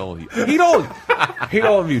 I hate all of you. I hate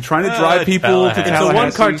all of you. Trying to drive people to Tallahassee.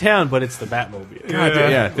 It's a one-car town, but it's the Batmobile.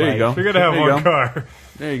 There you go. You're going to have one car.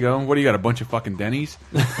 There you go. What do you got? A bunch of fucking Denny's?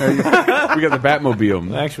 We got the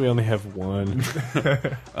Batmobile. Actually, we only have one.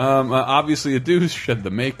 Obviously, a douche shed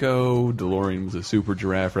the Mako. DeLorean was a super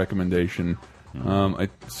giraffe recommendation.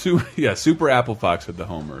 Super Apple Fox had the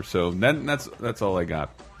Homer. So that's all I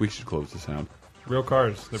got. We should close this out. Real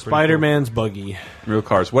cars. Spider-Man's buggy. Real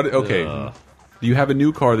cars. What? Okay. Do you have a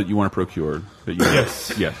new car that you want to procure?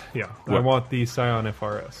 Yes. Yes. Yeah. What? I want the Scion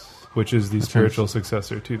FRS, which is the spiritual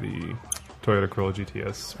successor to the Toyota Corolla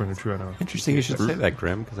GTS Sprinter Trueno. Interesting you should say that,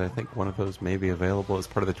 Grim, because I think one of those may be available as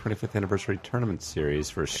part of the 25th anniversary tournament series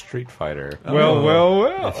for Street Fighter.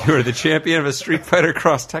 Well. If you were the champion of a Street Fighter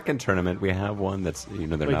Cross Tekken tournament, we have one that's, they're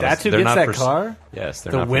not... That's who gets that car? Yes,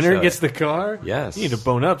 they're the not winner gets the car? Yes. You need to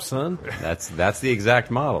bone up, son. That's the exact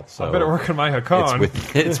model. So I better work on my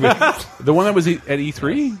Hakan. It's with the one that was at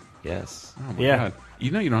E3? Yes. Oh my God. You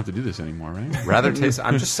know you don't have to do this anymore, right? Rather taste.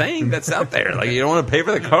 I'm just saying that's out there. Like, you don't want to pay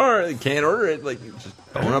for the car. You can't order it. Like,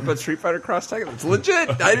 just bone up a Street Fighter Cross Tekken. It's legit.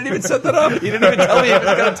 I didn't even set that up. You didn't even tell me he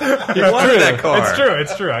wanted that car.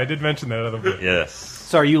 It's true. I did mention that other bit. Yes.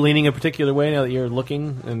 So are you leaning a particular way now that you're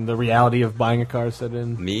looking and the reality of buying a car set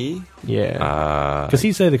in? Me? Yeah. Because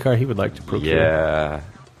he said the car he would like to procure. Yeah.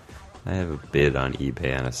 I have a bid on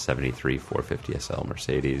eBay on a 73 450 SL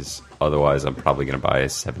Mercedes. Otherwise, I'm probably going to buy a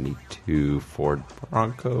 72 Ford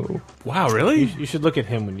Bronco. Wow, really? You should look at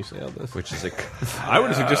him when you say all this. Which is I would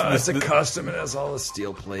have suggested it's a custom. It has all the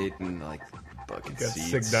steel plate and like bucket got seats.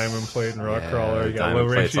 Sick diamond plate and rock crawler. You got low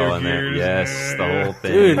plates all ratio in there. gears. Yes, the whole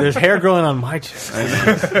thing. Dude, there's hair growing on my chest.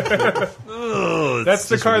 Oh, That's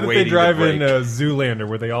the just car that they waiting to drive in break. Zoolander,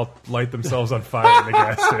 where they all light themselves on fire in the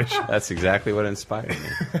gas station. That's exactly what inspired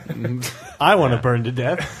me. I want to burn to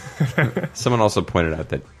death. Someone also pointed out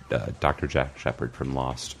that Dr. Jack Shepard from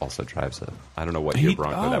Lost also drives a. I don't know what year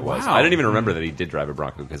Bronco that was. wow. I didn't even remember that he did drive a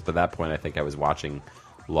Bronco because by that point I think I was watching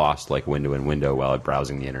Lost like window in window while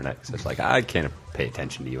browsing the internet because it's like I can't pay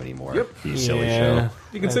attention to you anymore. Yep. You silly show.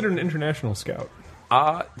 You considered an international scout.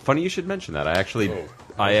 Funny you should mention that. I actually saw an you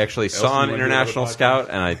wanna do international another podcast? scout,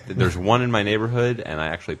 and there's one in my neighborhood, and I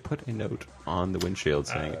actually put a note on the windshield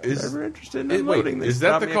saying, "Is ever interested in unloading this?" Is that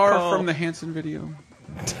Drop the me a car call." from the Hanson video?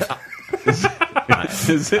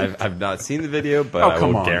 I've not seen the video, but Oh, I come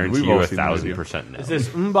will on. guarantee We've you all seen the 1,000% no. Is this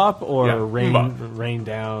Mbop or Yeah, Rain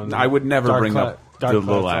Down? I would never Dark bring cloud- up dark the clouds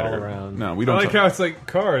all latter. around. No, we I don't. like how it's like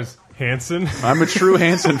cars. Hanson. I'm a true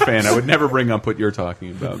Hanson fan. I would never bring up what you're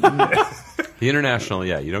talking about. The international,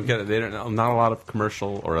 yeah, you don't get they don't not a lot of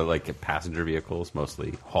commercial or like passenger vehicles,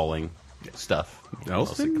 mostly hauling stuff, mostly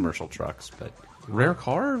Elston? commercial trucks. But Rare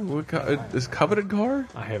car? This coveted car?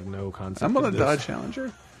 I have no concept. I'm on a of this. Dodge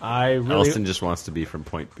Challenger. I really. Elston just wants to be from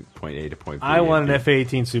point A to point B. I want an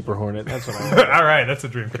F-18 Super Hornet. That's what I want. All right, that's a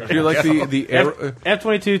dream car. You're like the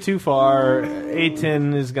F-22 too far.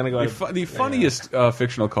 A-10 is going to go. the funniest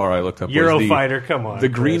fictional car I looked up was Eurofighter. Come on, the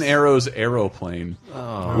Green Chris. Arrow's aeroplane,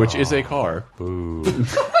 which is a car. Boo.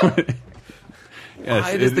 Yes,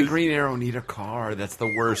 Why does it the is- Green Arrow need a car? That's the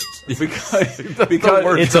worst. because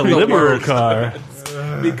It's a liberal car.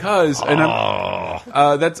 because and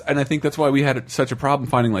and I think that's why we had such a problem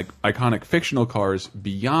finding like iconic fictional cars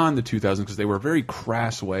beyond the 2000s because they were a very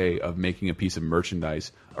crass way of making a piece of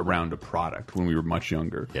merchandise around a product when we were much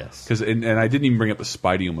younger. Yes. Because and I didn't even bring up the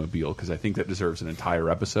Spidey-mobile because I think that deserves an entire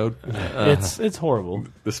episode. It's horrible.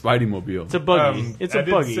 The Spidey-mobile. It's a buggy. It's a I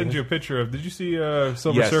buggy. did send you a picture of. Did you see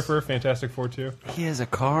Silver Yes. Surfer, Fantastic Four 2? He has a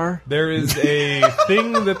car. There is a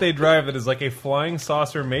thing that they drive that is like a flying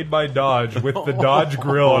saucer made by Dodge with the Dodge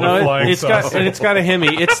grill on a flying it's saucer. got got a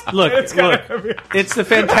Hemi. It's look. It's got a Hemi. It's the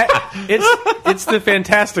it's the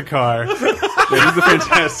Fantasticar, It is the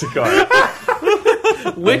Fantastic car.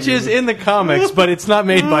 which is in the comics, but it's not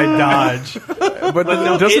made by Dodge. But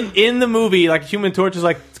No, doesn't in the movie, like Human Torch is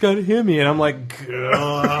like, it's got a Hemi, and I'm like,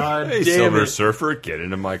 God Hey, damn Silver it. Surfer, get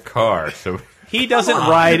into my car. So He doesn't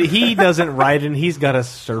ride. He doesn't ride, and he's got a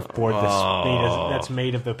surfboard that's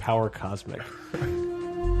made of the power cosmic.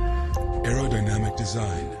 Aerodynamic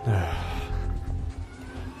design.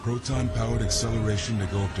 Proton-powered acceleration to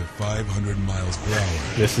go up to 500 miles per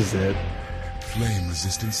hour. This is it.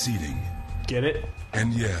 Flame-resistant seating. Get it?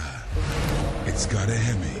 And yeah, it's got a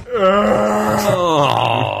Hemi.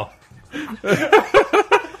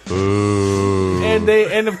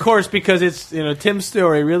 And of course, because it's Tim's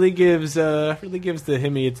story really gives the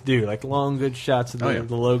Hemi its due, like long good shots of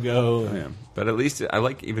the logo. But at least I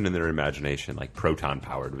like even in their imagination, like proton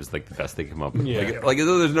powered was like the best they come up with. Yeah. Like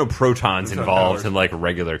there's no protons involved in like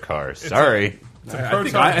regular cars. Sorry. It's a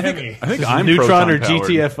proton Hemi. I think Just I'm Neutron or proton-powered.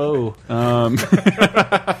 GTFO.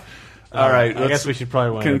 All right, I guess we should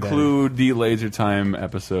probably wind it conclude the Laser Time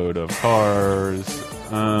episode of Cars.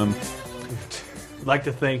 I'd like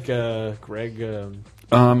to thank Greg.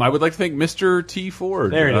 I would like to thank Mr. T.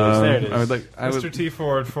 Ford. There it is. There it is. I would like Mr. T.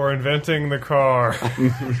 Ford for inventing the car.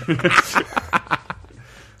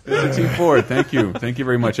 Mr. T. Ford, thank you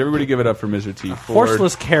very much. Everybody, give it up for Mr. T. Ford.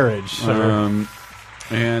 Horseless carriage, sir.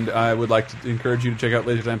 And I would like to encourage you to check out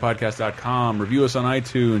LaserTimePodcast.com, review us on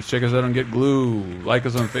iTunes, check us out on Get Glue, like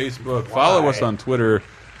us on Facebook, follow us on Twitter.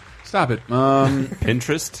 Stop it.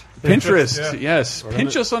 Pinterest? Pinterest, yeah. yes.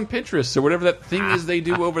 Pinch us on Pinterest, or whatever that thing is they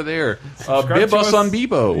do over there. Subscribe Bib to us us. on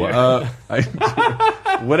Bebo.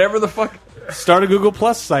 Whatever the fuck. Start a Google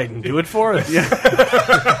Plus site and do it for us.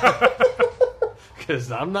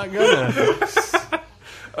 Because I'm not gonna.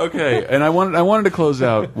 Okay, and I wanted to close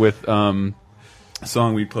out with a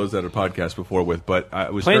song we closed out a podcast before with, but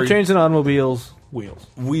I was Plane, trains, and automobiles. Wheels.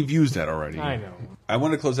 We've used that already. I know. I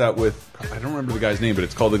want to close out with, I don't remember the guy's name, but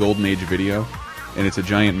it's called The Golden Age Video, and it's a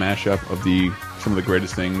giant mashup of some of the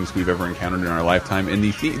greatest things we've ever encountered in our lifetime. And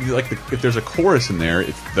if there's a chorus in there,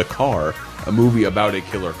 it's The Car, a movie about a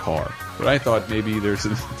killer car. But I thought maybe there's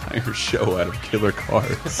an entire show out of killer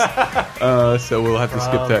cars. So we'll have to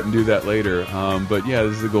skip that and do that later. But yeah,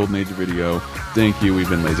 this is The Golden Age Video. Thank you. We've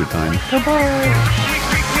been Laser Time.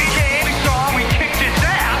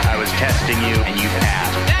 I was testing you, and you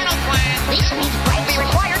passed. This means Bradley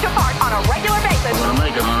required to park on a regular basis. I'm gonna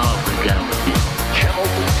make him an offer again with you.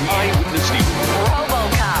 Eyewitness Steve.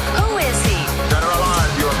 RoboCop. Who is he? Dead or alive,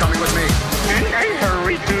 you are coming with me. In a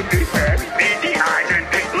hurry to be fed, the island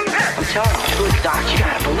I'm telling you, good doc, you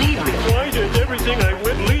gotta believe me. Why does everything I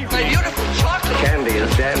went leave My beautiful chocolate.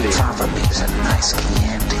 Probably is a nice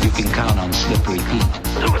Chianti. You can count on Slippery Pete.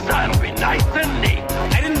 Suicide will be nice and neat.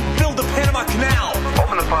 I didn't build the Panama Canal.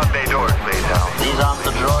 Open the pod bay doors, Major. These aren't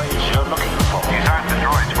the droids you're looking for. These aren't the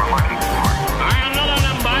droids we're looking for. I am not a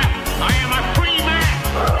number. I am a free man.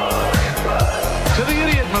 To the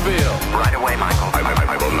Idiot-mobile. Right away, Michael.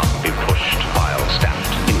 I will not be pushed. File stamped.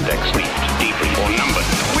 Index leafed. Deeply or numbered.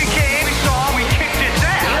 We came, we saw, we kicked his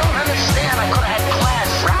ass. You don't understand. I could have had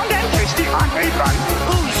class. Round and thirsty on refund.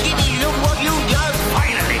 Ooh, Jimmy, look what you done.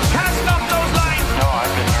 Finally. Can I stop those lines? No,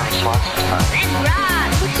 I've been nervous lots of times. It's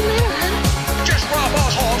Ron. What's the matter, hon? Just rob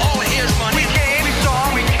us all. Oh, here's money. We came, we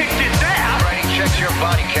saw, we kicked his ass. Writing checks your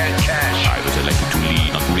body can't cash. I was elected to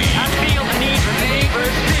lead, not read. I feel the need for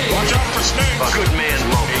neighbors. Watch out for snakes. Good man,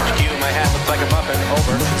 loafer. HQ, my hat looks like a muffin.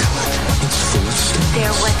 Over.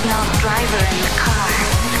 There was no driver in the car.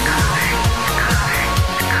 The car. The car.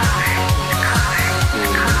 The car. The car.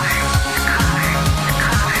 The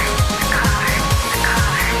car. The car. The car. The car.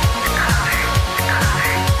 The car. The car. The car. The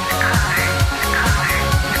car. The car. The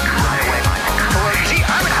car. Right away, Michael. Gee,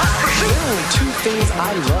 I'm in hot pursuit. There are only two things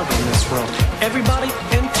I love in this world. Everybody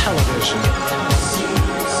and television.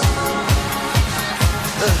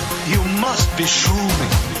 You must be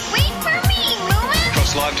shrooming. Wait for me, Lewis.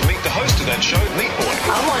 Cross live to meet the host of that show, Meat Boy.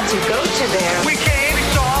 I want to go to there. We came, we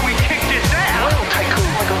saw, we kicked his ass. Little tycoon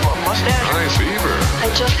like a mustache. Nice beaver. I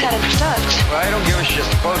just had a touch. I don't give a shit.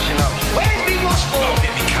 Close enough. Where's the muscle?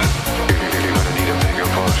 You're gonna need a bigger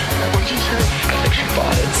boat. What'd you say? I think she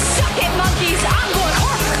bought it. Suck it, monkeys. I'm going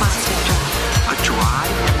home. Monster A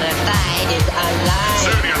drive? The fight is alive.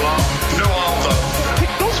 Samuel, no answer.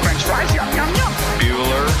 Pick those french fries. Yum, yum, yum.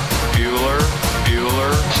 Bueller.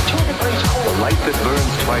 Two degrees cold. The light that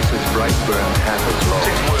burns twice as bright burns